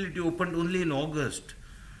facility opened only in August.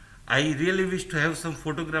 I really wish to have some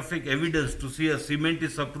photographic evidence to see a cement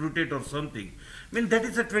is uprooted or something. I mean, that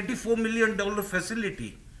is a $24 million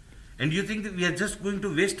facility. And you think that we are just going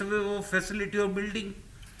to waste away our facility or building?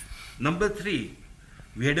 Number three,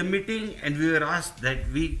 we had a meeting and we were asked that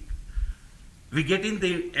we get in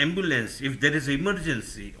the ambulance if there is an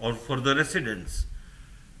emergency or for the residents.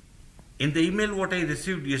 In the email what I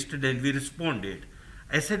received yesterday and we responded,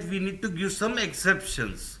 I said we need to give some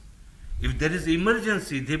exceptions. If there is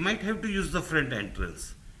emergency, they might have to use the front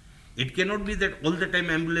entrance. It cannot be that all the time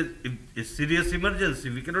ambulance, if it's serious emergency,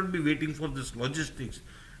 we cannot be waiting for this logistics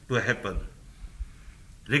to happen.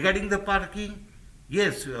 Regarding the parking,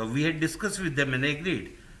 yes, we had discussed with them and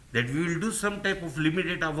agreed that we will do some type of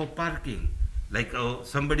limited hour parking, like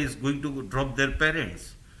somebody is going to drop their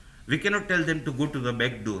parents. We cannot tell them to go to the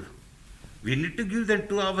back door. We need to give them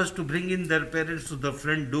 2 hours to bring in their parents to the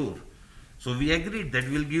front door. So we agreed that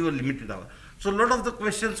we'll give a limited hour. So a lot of the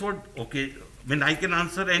questions were, okay, when I can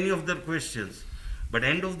answer any of their questions, but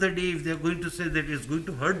end of the day, if they're going to say that it's going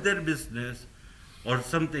to hurt their business or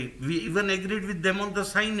something, we even agreed with them on the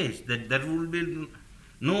signage that there will be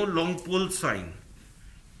no long pole sign.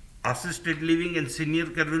 Assisted living and senior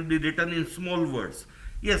care will be written in small words.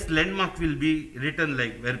 Yes, landmark will be written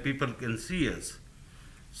like where people can see us.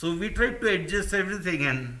 So we tried to adjust everything,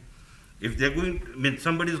 and if they're going, I mean,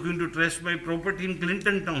 somebody is going to trash my property in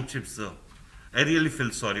Clinton Township, sir, I really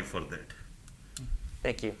feel sorry for that.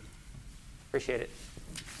 Thank you. Appreciate it.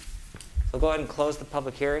 We'll go ahead and close the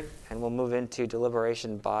public hearing, and we'll move into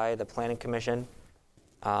deliberation by the Planning Commission.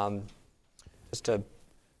 Just to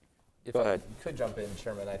If go I ahead. could jump in,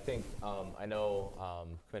 Chairman, I think, I know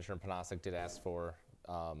Commissioner Panasic did ask for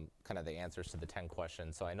kind of the answers to the 10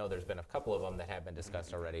 questions. So I know there's been a couple of them that have been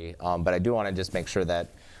discussed already, but I do want to just make sure that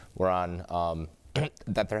we're on,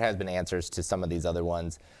 that there has been answers to some of these other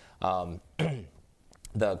ones.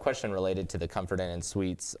 The question related to the Comfort Inn and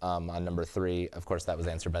Suites on number 3, of course, that was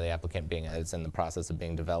answered by the applicant, being it's in the process of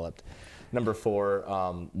being developed. Number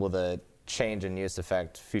 4, will the change in use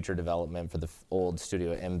affect future development for the old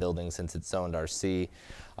Studio M building since it's zoned RC?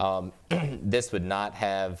 This would not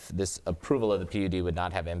have, this approval of the PUD would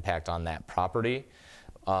not have impact on that property.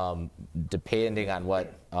 Depending on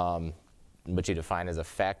what you define as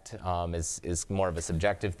effect is more of a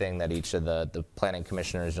subjective thing that each of the planning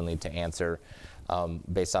commissioners will need to answer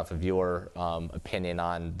based off of your opinion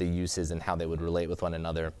on the uses and how they would relate with one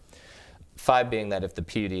another. 5 being that if the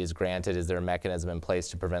PUD is granted, is there a mechanism in place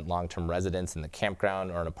to prevent long-term residents in the campground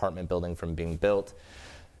or an apartment building from being built?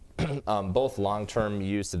 Both long-term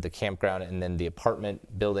use of the campground and then the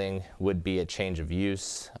apartment building would be a change of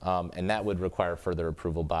use, and that would require further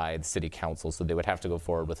approval by the City Council, so they would have to go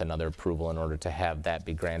forward with another approval in order to have that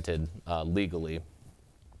be granted legally.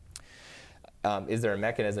 Is there a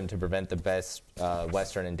mechanism to prevent the Best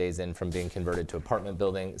Western and Days Inn from being converted to apartment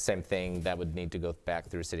building? Same thing, that would need to go back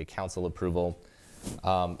through City Council approval.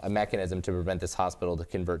 A mechanism to prevent this hospital to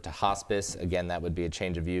convert to hospice. Again, that would be a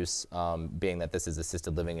change of use, being that this is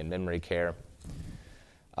assisted living and memory care.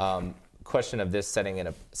 Question of this setting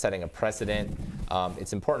a precedent.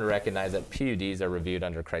 It's important to recognize that PUDs are reviewed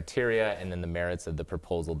under criteria and then the merits of the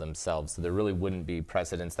proposal themselves. So there really wouldn't be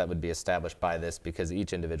precedents that would be established by this, because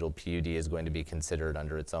each individual PUD is going to be considered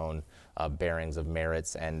under its own bearings of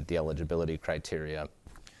merits and the eligibility criteria.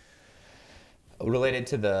 Related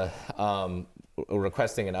to the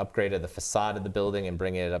requesting an upgrade of the facade of the building and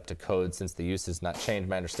bringing it up to code, since the use has not changed,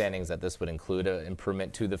 my understanding is that this would include an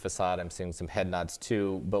improvement to the facade. I'm seeing some head nods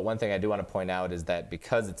too, but one thing I do want to point out is that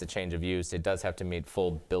because it's a change of use, it does have to meet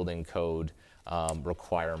full building code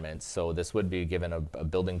requirements. So this would be given a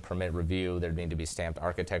building permit review. There'd need to be stamped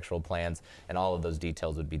architectural plans, and all of those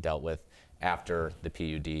details would be dealt with after the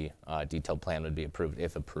PUD detailed plan would be approved,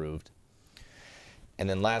 if approved. And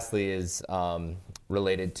then lastly is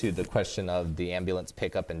related to the question of the ambulance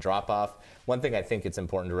pickup and drop-off. One thing I think it's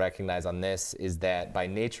important to recognize on this is that by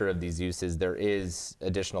nature of these uses, there is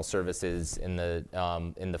additional services in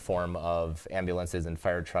the form of ambulances and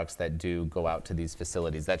fire trucks that do go out to these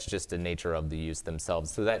facilities. That's just the nature of the use themselves.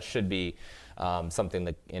 So that should be something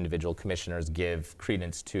that individual commissioners give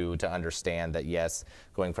credence to understand that, yes,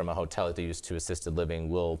 going from a hotel use to assisted living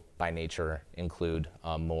will by nature include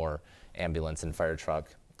more ambulance and fire truck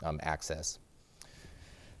access.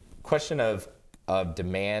 Question of of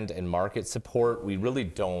demand and market support, we really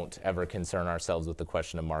don't ever concern ourselves with the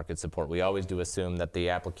question of market support. We always do assume that the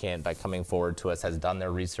applicant, by coming forward to us, has done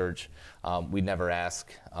their research. We never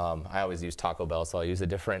ask, I always use Taco Bell, so I'll use a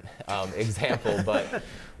different example, but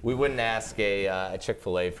we wouldn't ask a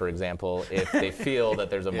Chick-fil-A, for example, if they feel that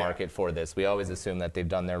there's a market for this. We always assume that they've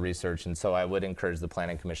done their research, and so I would encourage the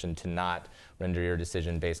Planning Commission to not render your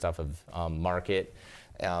decision based off of market.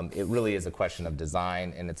 It really is a question of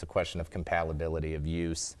design, and it's a question of compatibility of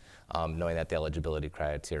use, knowing that the eligibility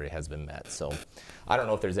criteria has been met. So I don't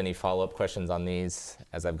know if there's any follow-up questions on these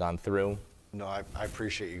as I've gone through. No, I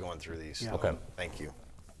appreciate you going through these. Yeah. Okay. Thank you.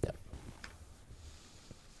 Yep.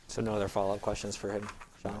 So no other follow-up questions for him,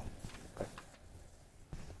 Sean? Okay.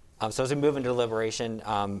 So as we move into deliberation,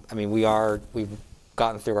 I mean, we've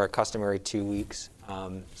gotten through our customary 2 weeks.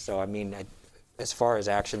 So I mean, as far as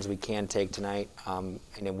actions we can take tonight, and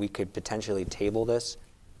then we could potentially table this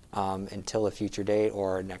until a future date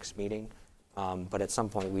or our next meeting. But at some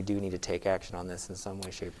point, we do need to take action on this in some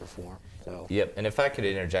way, shape, or form. So. Yep, and if I could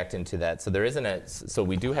interject into that, so there isn't so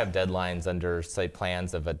we do have deadlines under site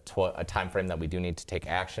plans of a time frame that we do need to take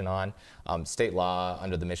action on. State law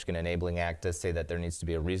under the Michigan Enabling Act does say that there needs to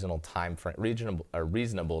be a reasonable time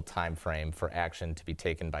frame for action to be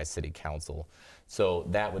taken by City Council. So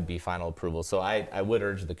that would be final approval. So I would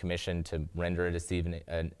urge the Commission to render it this evening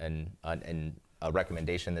a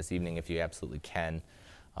recommendation this evening if you absolutely can.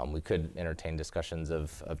 We could entertain discussions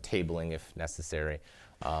of tabling if necessary.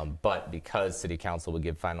 But because City Council would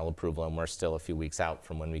give final approval and we're still a few weeks out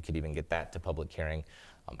from when we could even get that to public hearing,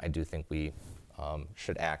 I do think we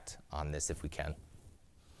should act on this if we can.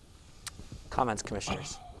 Comments,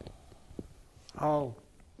 Commissioners? I'll,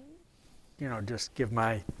 just give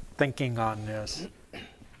my thinking on this.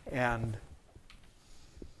 And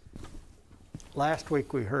last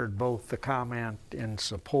week we heard both the comment in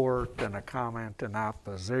support and a comment in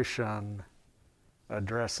opposition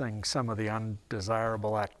addressing some of the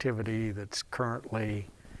undesirable activity that's currently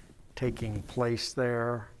taking place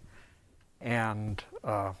there. And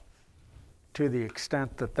to the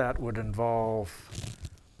extent that that would involve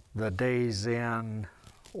the Days Inn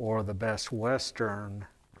or the Best Western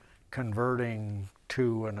converting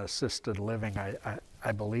to an assisted living,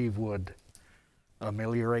 I believe would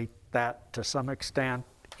ameliorate that to some extent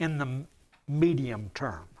in the medium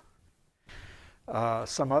term.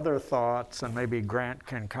 Some other thoughts, and maybe Grant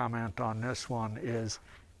can comment on this one, is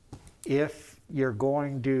if you're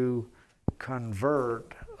going to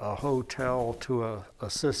convert a hotel to a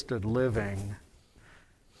assisted living,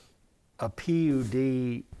 a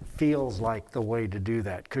PUD feels like the way to do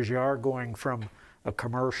that, because you are going from a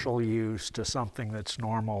commercial use to something that's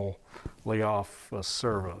normally off a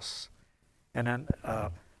service. And then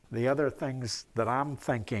the other things that I'm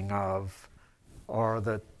thinking of are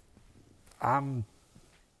that I'm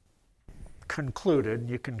concluded,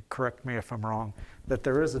 you can correct me if I'm wrong, that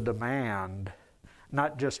there is a demand,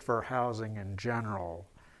 not just for housing in general,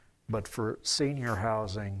 but for senior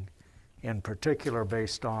housing in particular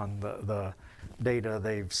based on the data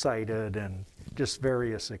they've cited and just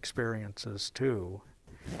various experiences too.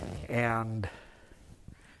 And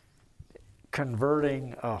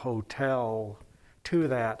converting a hotel to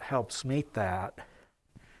that helps meet that.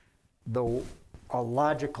 A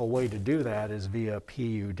logical way to do that is via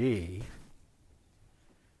PUD.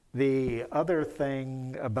 The other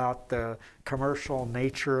thing about the commercial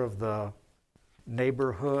nature of the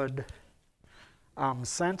neighborhood, I'm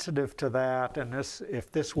sensitive to that, and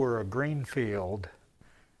if this were a greenfield,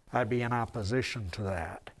 I'd be in opposition to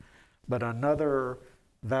that. But another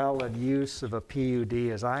valid use of a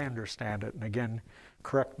PUD, as I understand it, and again,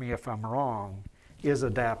 correct me if I'm wrong, is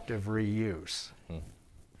adaptive reuse.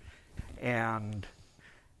 And,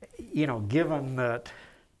 given that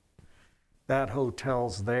that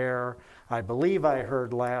hotel's there, I believe I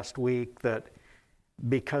heard last week that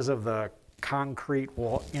because of the concrete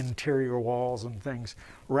interior walls and things,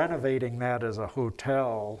 renovating that as a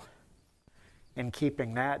hotel and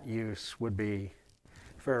keeping that use would be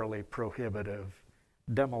fairly prohibitive.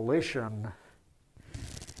 Demolition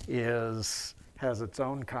has its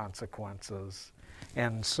own consequences.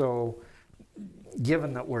 And so,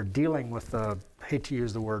 given that we're dealing with I hate to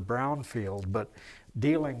use the word brownfield, but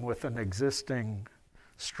dealing with an existing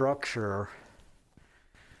structure,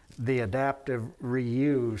 the adaptive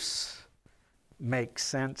reuse makes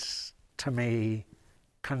sense to me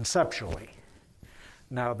conceptually.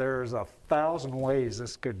 Now, there's 1,000 ways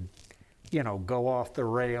this could, go off the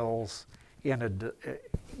rails in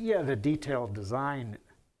the detailed design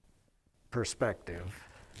perspective,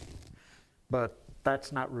 but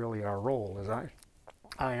that's not really our role, as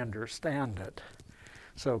I understand it.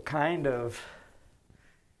 So kind of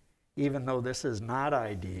even though this is not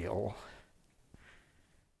ideal,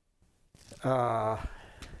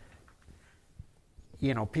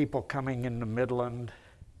 you know, people coming into Midland,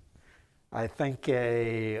 I think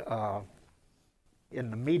in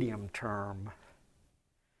the medium term,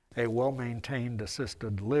 a well-maintained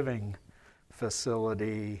assisted living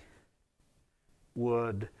facility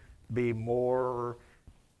would be more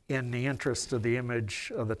in the interest of the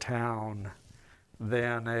image of the town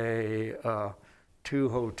than two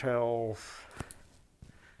hotels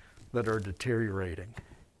that are deteriorating.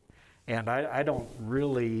 And I don't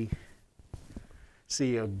really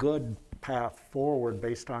see a good path forward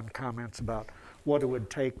based on comments about what it would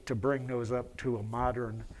take to bring those up to a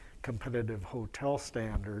modern competitive hotel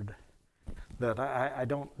standard, that I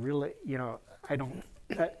don't really, you know, I don't,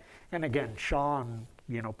 and again, Sean,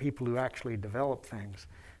 you know, people who actually develop things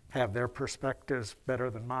have their perspectives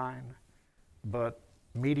better than mine, but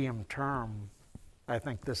medium term, I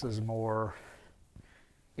think this is more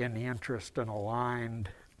in the interest and aligned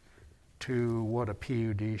to what a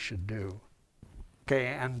PUD should do. Okay,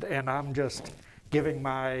 and I'm just giving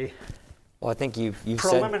my Well, I think you've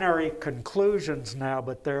preliminary conclusions now,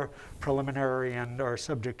 but they're preliminary and are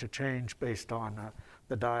subject to change based on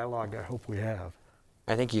the dialogue I hope we have.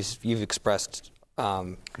 I think you've expressed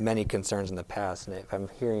many concerns in the past, and if I'm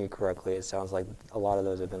hearing you correctly, it sounds like a lot of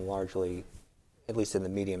those have been largely, at least in the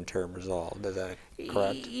medium term, resolved. Is that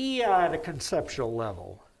correct? Yeah, at a conceptual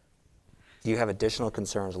level. Do you have additional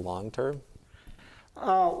concerns long term?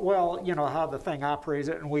 Well, you know, how the thing operates,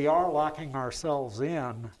 and we are locking ourselves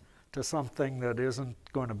in to something that isn't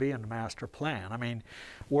going to be in the master plan. I mean,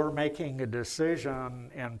 we're making a decision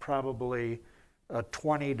in probably a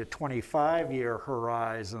 20 to 25 year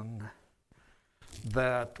horizon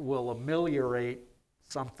that will ameliorate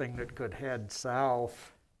something that could head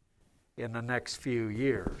south in the next few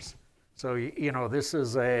years. So, you know, this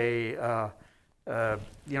is you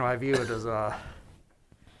know, I view it as a,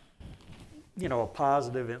 you know, a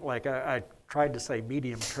positive, like I tried to say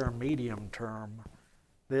medium term.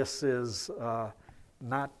 This is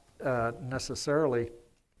not necessarily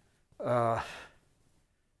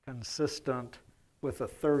consistent with a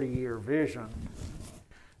 30-year vision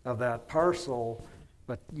of that parcel,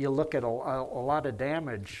 but you look at a lot of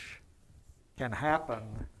damage can happen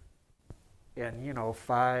in, you know,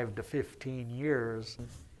 5 to 15 years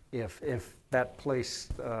if that place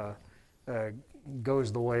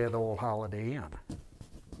goes the way of the old Holiday Inn.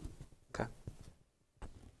 Okay.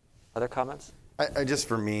 Other comments? I just,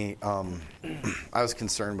 for me, I was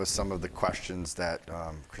concerned with some of the questions that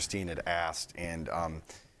Christine had asked, and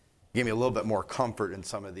gave me a little bit more comfort in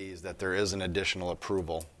some of these that there is an additional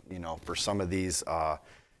approval. You know, for some of these,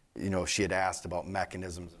 you know, she had asked about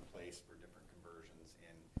mechanisms in place for different conversions,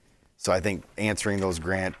 and so I think answering those,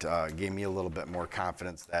 Grant, gave me a little bit more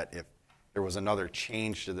confidence that if there was another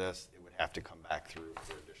change to this, it would have to come back through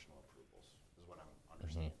for additional approvals, is what I'm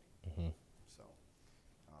understanding. Mm-hmm. So,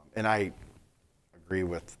 and I agree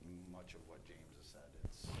with much of what James has said.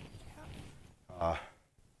 It's you know,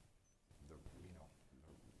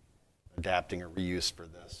 adapting a reuse for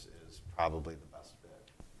this is probably the best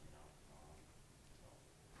fit.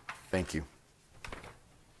 So, thank you.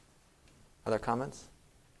 Other comments?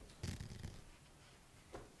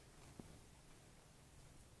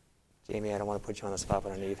 Jamie, I don't want to put you on the spot,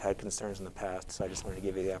 but I know you've had concerns in the past, so I just wanted to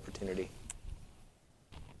give you the opportunity.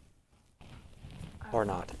 Or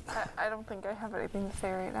not. I don't think I have anything to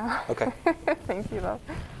say right now. Okay. Thank you, though.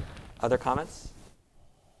 Other comments?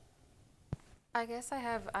 I guess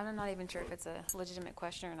I'm not even sure if it's a legitimate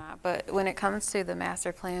question or not, but when it comes to the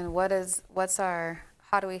master plan,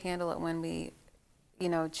 how do we handle it when we, you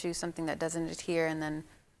know, choose something that doesn't adhere, and then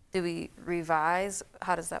do we revise?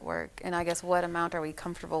 How does that work? And I guess what amount are we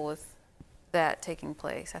comfortable with that taking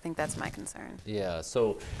place? I think that's my concern. Yeah,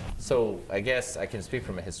 so I guess I can speak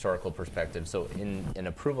from a historical perspective. So in an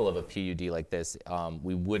approval of a PUD like this,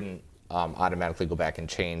 we wouldn't automatically go back and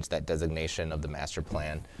change that designation of the master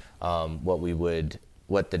plan.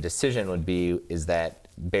 What the decision would be is that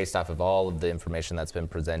based off of all of the information that's been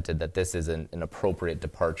presented, that this is an appropriate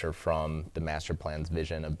departure from the master plan's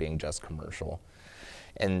vision of being just commercial.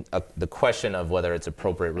 And the question of whether it's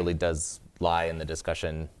appropriate really does lie in the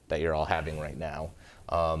discussion that you're all having right now.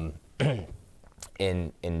 And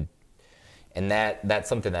that's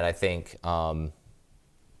something that I think,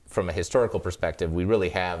 from a historical perspective, we really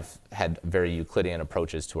have had very Euclidean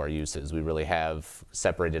approaches to our uses. We really have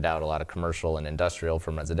separated out a lot of commercial and industrial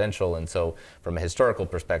from residential, and so from a historical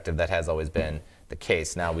perspective, that has always been the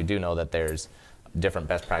case. Now, we do know that there's different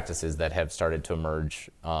best practices that have started to emerge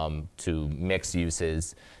to mix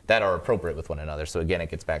uses that are appropriate with one another. So again, it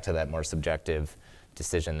gets back to that more subjective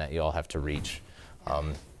decision that you all have to reach.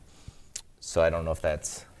 So I don't know if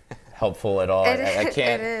that's helpful at all. I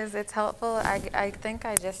can't. It is. It's helpful. I think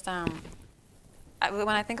I just, when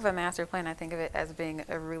I think of a master plan, I think of it as being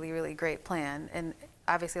a really, really great plan. And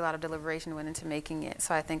obviously a lot of deliberation went into making it.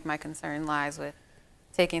 So I think my concern lies with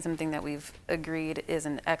taking something that we've agreed is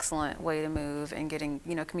an excellent way to move and getting,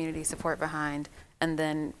 community support behind, and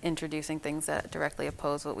then introducing things that directly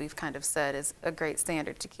oppose what we've kind of said is a great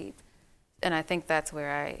standard to keep. And I think that's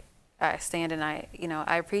where I stand, and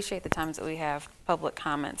I appreciate the times that we have public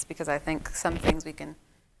comments, because I think some things we can,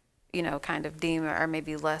 kind of deem are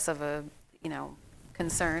maybe less of a,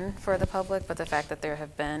 concern for the public, but the fact that there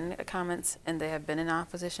have been comments and they have been in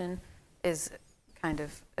opposition is kind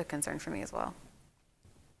of a concern for me as well.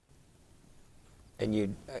 And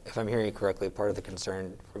you, if I'm hearing you correctly, part of the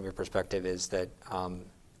concern from your perspective is that,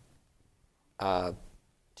 to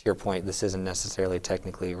your point, this isn't necessarily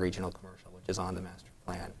technically regional commercial, which is on the master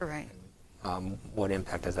plan. Right. What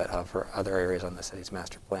impact does that have for other areas on the city's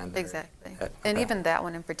master plan? Exactly. And even that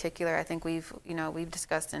one in particular, I think we've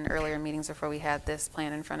discussed in earlier meetings before we had this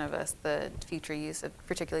plan in front of us, the future use of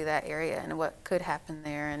particularly that area and what could happen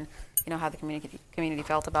there, and how the community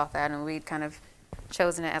felt about that. And we'd kind of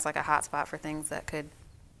chosen it as like a hot spot for things that could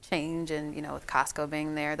change, and with Costco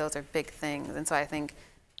being there, those are big things. And so I think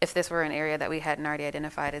if this were an area that we hadn't already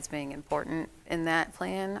identified as being important in that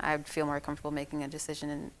plan, I'd feel more comfortable making a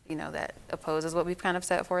decision that opposes what we've kind of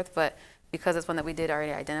set forth. But because it's one that we did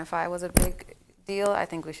already identify was a big deal, I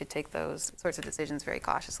think we should take those sorts of decisions very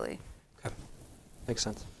cautiously. Okay. Makes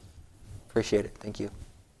sense. Appreciate it. Thank you.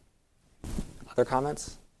 Other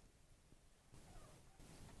comments?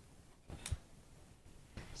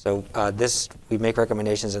 So we make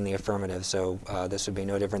recommendations in the affirmative, so this would be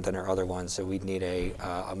no different than our other ones. So we'd need a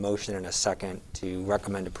motion and a second to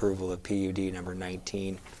recommend approval of PUD number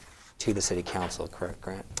 19 to the City Council, correct,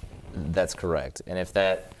 Grant? That's correct. And if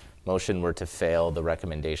that motion were to fail, the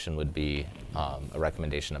recommendation would be a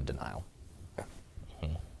recommendation of denial.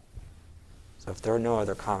 Okay. So if there are no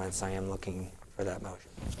other comments, I am looking for that motion.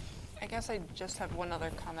 I guess I just have one other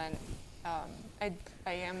comment. I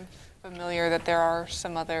am familiar that there are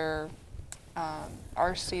some other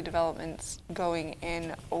RC developments going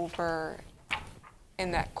in over in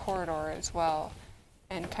that corridor as well.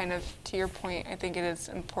 And kind of to your point, I think it is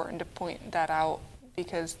important to point that out,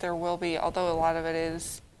 because there will be, although a lot of it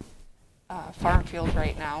is farm field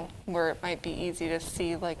right now, where it might be easy to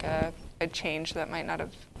see like a change that might not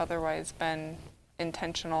have otherwise been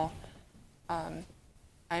intentional.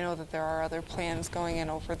 I know that there are other plans going in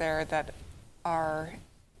over there that are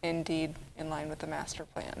indeed in line with the master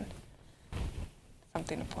plan.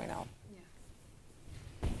 Something to point out.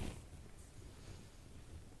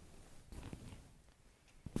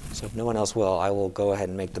 So if no one else will, I will go ahead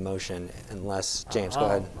and make the motion, unless, James, go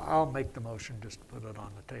ahead. I'll make the motion just to put it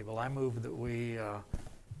on the table. I move that we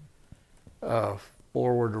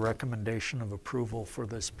forward a recommendation of approval for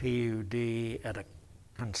this PUD at a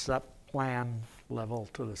concept plan level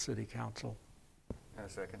to the City Council. And a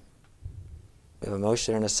second. We have a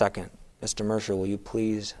motion and a second. Mr. Mercer, will you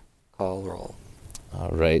please call roll? All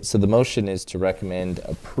right, so the motion is to recommend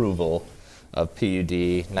approval of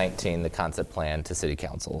PUD 19, the concept plan, to City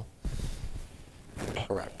Council.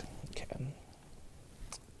 Correct. Okay.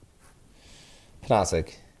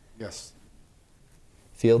 Panasic. Yes.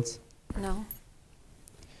 Fields. No.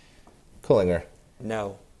 Kohlinger.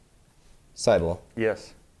 No. Seidel.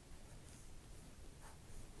 Yes.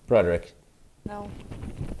 Broderick. No.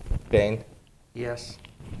 Bain. Yes.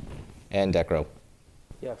 And Decro.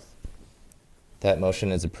 Yes. That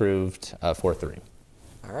motion is approved 4-3.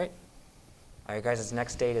 All right. All right, guys, this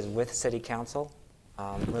next date is with City Council.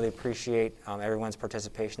 Really appreciate everyone's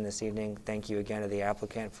participation this evening. Thank you again to the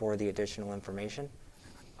applicant for the additional information.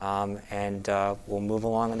 And we'll move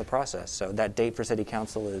along in the process. So that date for City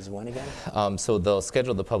Council is when again? So they'll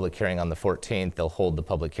schedule the public hearing on the 14th. They'll hold the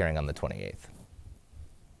public hearing on the 28th.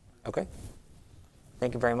 Okay.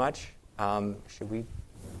 Thank you very much. Should we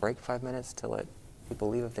break 5 minutes to let people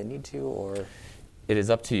leave if they need to, or? It is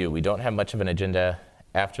up to you. We don't have much of an agenda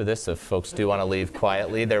after this. If folks do want to leave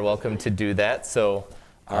quietly, they're welcome to do that. So,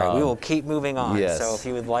 all right, we will keep moving on. Yes. So if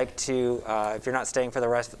you would like to, if you're not staying for the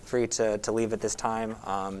rest, free to leave at this time,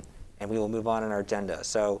 and we will move on in our agenda.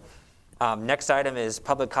 So next item is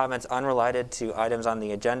public comments unrelated to items on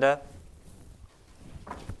the agenda.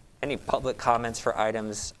 Any public comments for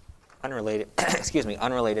items unrelated, excuse me,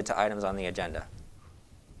 unrelated to items on the agenda?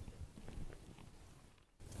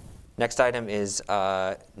 Next item is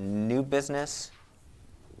new business,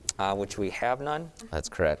 which we have none. That's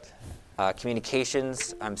correct.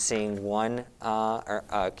 Communications, I'm seeing one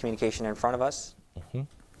communication in front of us.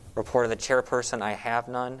 Report of the chairperson, I have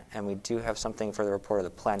none, and we do have something for the report of the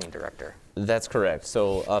planning director. That's correct.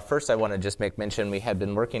 So first I want to just make mention, we had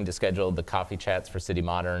been working to schedule the coffee chats for City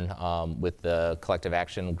Modern with the collective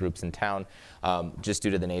action groups in town. Just due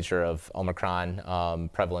to the nature of Omicron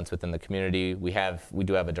prevalence within the community, we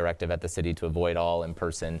do have a directive at the city to avoid all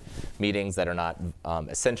in-person meetings that are not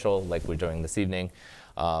essential, like we're doing this evening.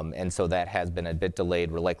 And so that has been a bit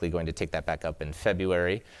delayed. We're likely going to take that back up in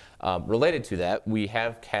February. Related to that, we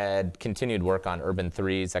have had continued work on Urban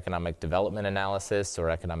 3's economic development analysis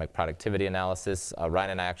or economic productivity analysis.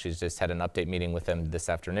 Ryan and I actually just had an update meeting with them this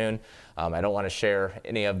afternoon. I don't want to share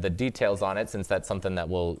any of the details on it since that's something that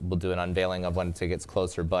we'll do an unveiling of once it gets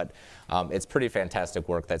closer, but it's pretty fantastic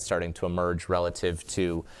work that's starting to emerge relative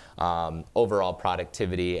to overall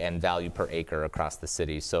productivity and value per acre across the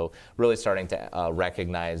city. So really starting to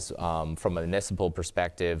recognize from a municipal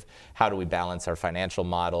perspective, how do we balance our financial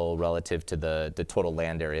model relative to the total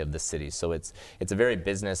land area of the city. So it's a very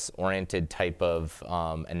business-oriented type of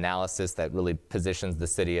analysis that really positions the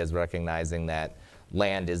city as recognizing that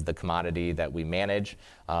land is the commodity that we manage,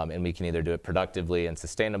 and we can either do it productively and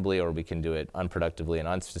sustainably, or we can do it unproductively and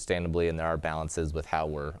unsustainably, and there are balances with how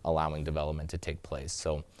we're allowing development to take place.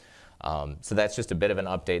 So, so that's just a bit of an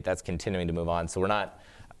update. That's continuing to move on. So we're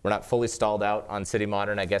not fully stalled out on City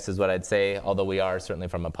Modern, I guess is what I'd say, although we are certainly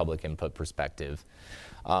from a public input perspective.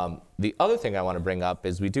 The other thing I want to bring up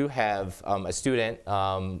is we do have a student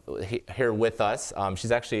here with us.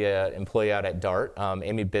 She's actually an employee out at DART,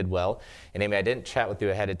 Amy Bidwell. And Amy, I didn't chat with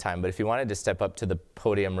you ahead of time, but if you wanted to step up to the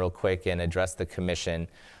podium real quick and address the commission.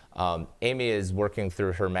 Amy is working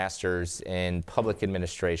through her master's in public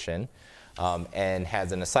administration and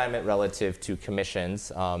has an assignment relative to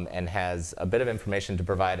commissions and has a bit of information to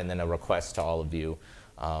provide and then a request to all of you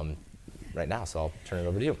right now, so I'll turn it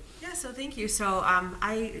over to you. Yeah, so thank you. So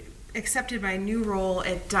I accepted my new role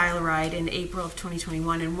at Dial-A-Ride in April of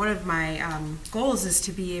 2021, and one of my goals is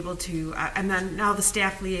to be able to, I'm now the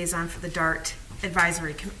staff liaison for the DART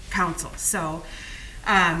Advisory Council. So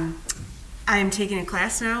I am taking a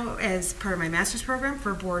class now as part of my master's program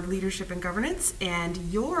for board leadership and governance, and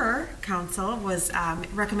your council was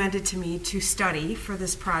recommended to me to study for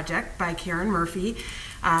this project by Karen Murphy.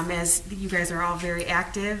 As you guys are all very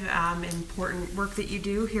active, important work that you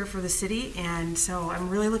do here for the city, and so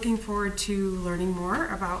I'm really looking forward to learning more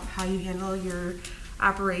about how you handle your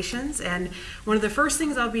operations. And one of the first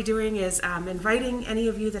things I'll be doing is inviting any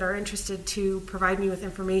of you that are interested to provide me with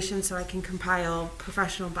information so I can compile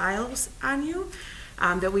professional bios on you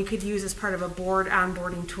that we could use as part of a board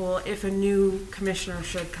onboarding tool if a new commissioner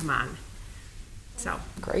should come on. So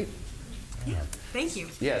great. Yeah. Thank you.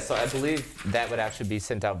 Yeah, so I believe that would actually be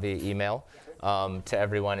sent out via email to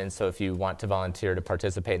everyone, and so if you want to volunteer to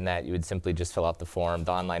participate in that, you would simply just fill out the form,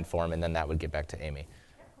 the online form, and then that would get back to Amy.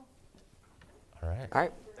 All right. All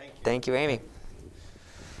right. Thank you, Amy.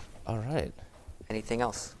 All right. Anything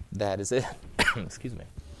else? That is it. Excuse me.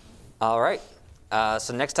 All right.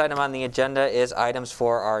 So next item on the agenda is items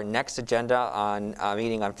for our next agenda on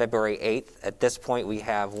meeting on February 8th. At this point, we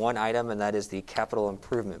have one item, and that is the capital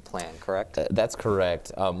improvement plan, correct? That's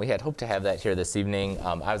correct. We had hoped to have that here this evening.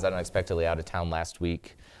 I was unexpectedly out of town last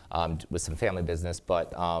week with some family business,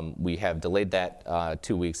 but we have delayed that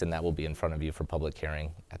 2 weeks, and that will be in front of you for public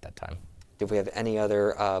hearing at that time. Do we have any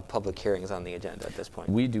other public hearings on the agenda at this point?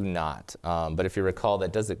 We do not, but if you recall,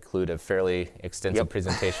 that does include a fairly extensive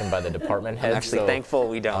presentation by the department heads. I'm actually thankful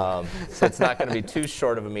we don't. So it's not going to be too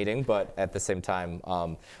short of a meeting, but at the same time,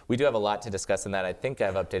 we do have a lot to discuss in that. I think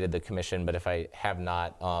I've updated the commission, but if I have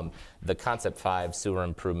not, the Concept 5 sewer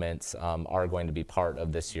improvements are going to be part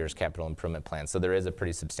of this year's capital improvement plan. So there is a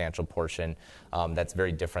pretty substantial portion that's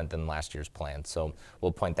very different than last year's plan. So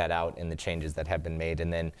we'll point that out in the changes that have been made,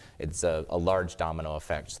 and then it's a large domino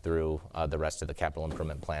effect through the rest of the capital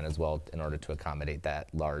improvement plan as well in order to accommodate that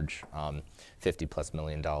large $50+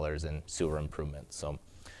 million in sewer improvements. So.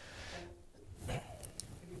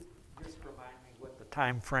 Just remind me what the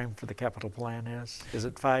time frame for the capital plan is. Is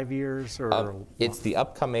it 5 years or? It's the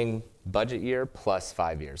upcoming budget year plus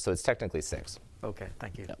 5 years, so it's technically 6. Okay,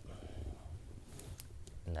 thank you. Yep.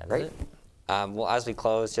 And that's Great. it. Well, as we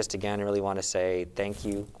close, just again, really want to say thank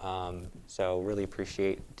you. So really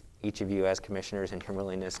appreciate each of you as commissioners and your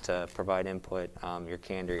willingness to provide input, your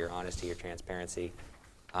candor, your honesty, your transparency.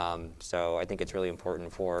 So I think it's really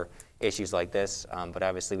important for issues like this, but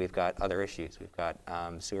obviously we've got other issues. We've got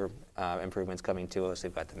sewer improvements coming to us.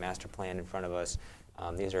 We've got the master plan in front of us.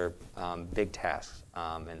 These are big tasks,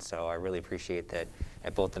 and so I really appreciate that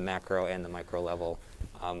at both the macro and the micro level,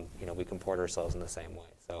 we comport ourselves in the same way.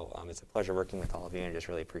 So it's a pleasure working with all of you, and I just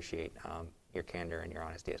really appreciate your candor and your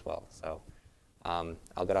honesty as well. So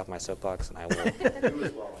I'll get off my soapbox and I will.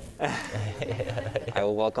 I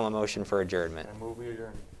will welcome a motion for adjournment. I move we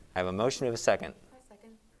adjourn. I have a motion. We have a second.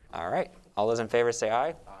 Second. All right. All those in favor say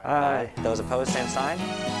aye. Aye. Those opposed, same sign.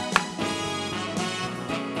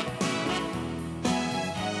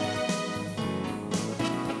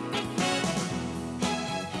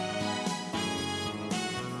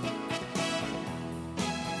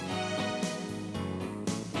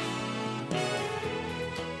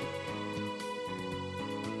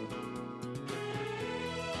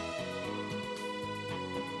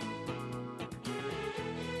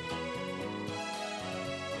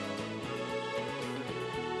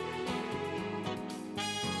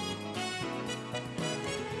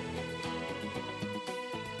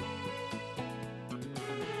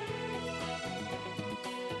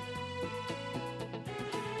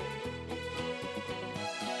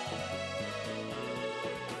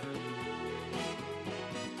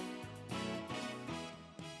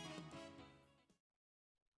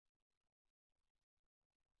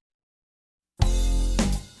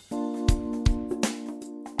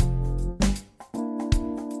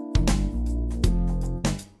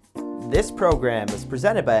 This program is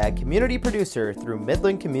presented by a community producer through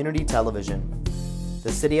Midland Community Television.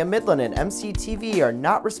 The City of Midland and MCTV are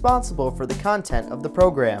not responsible for the content of the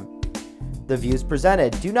program. The views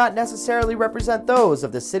presented do not necessarily represent those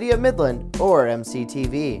of the City of Midland or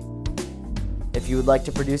MCTV. If you would like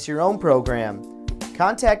to produce your own program,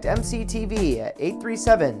 contact MCTV at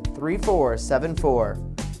 837-3474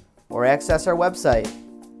 or access our website,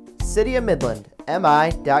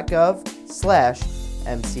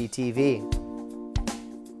 cityofmidlandmi.gov/MCTV.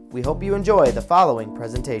 We hope you enjoy the following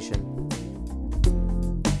presentation.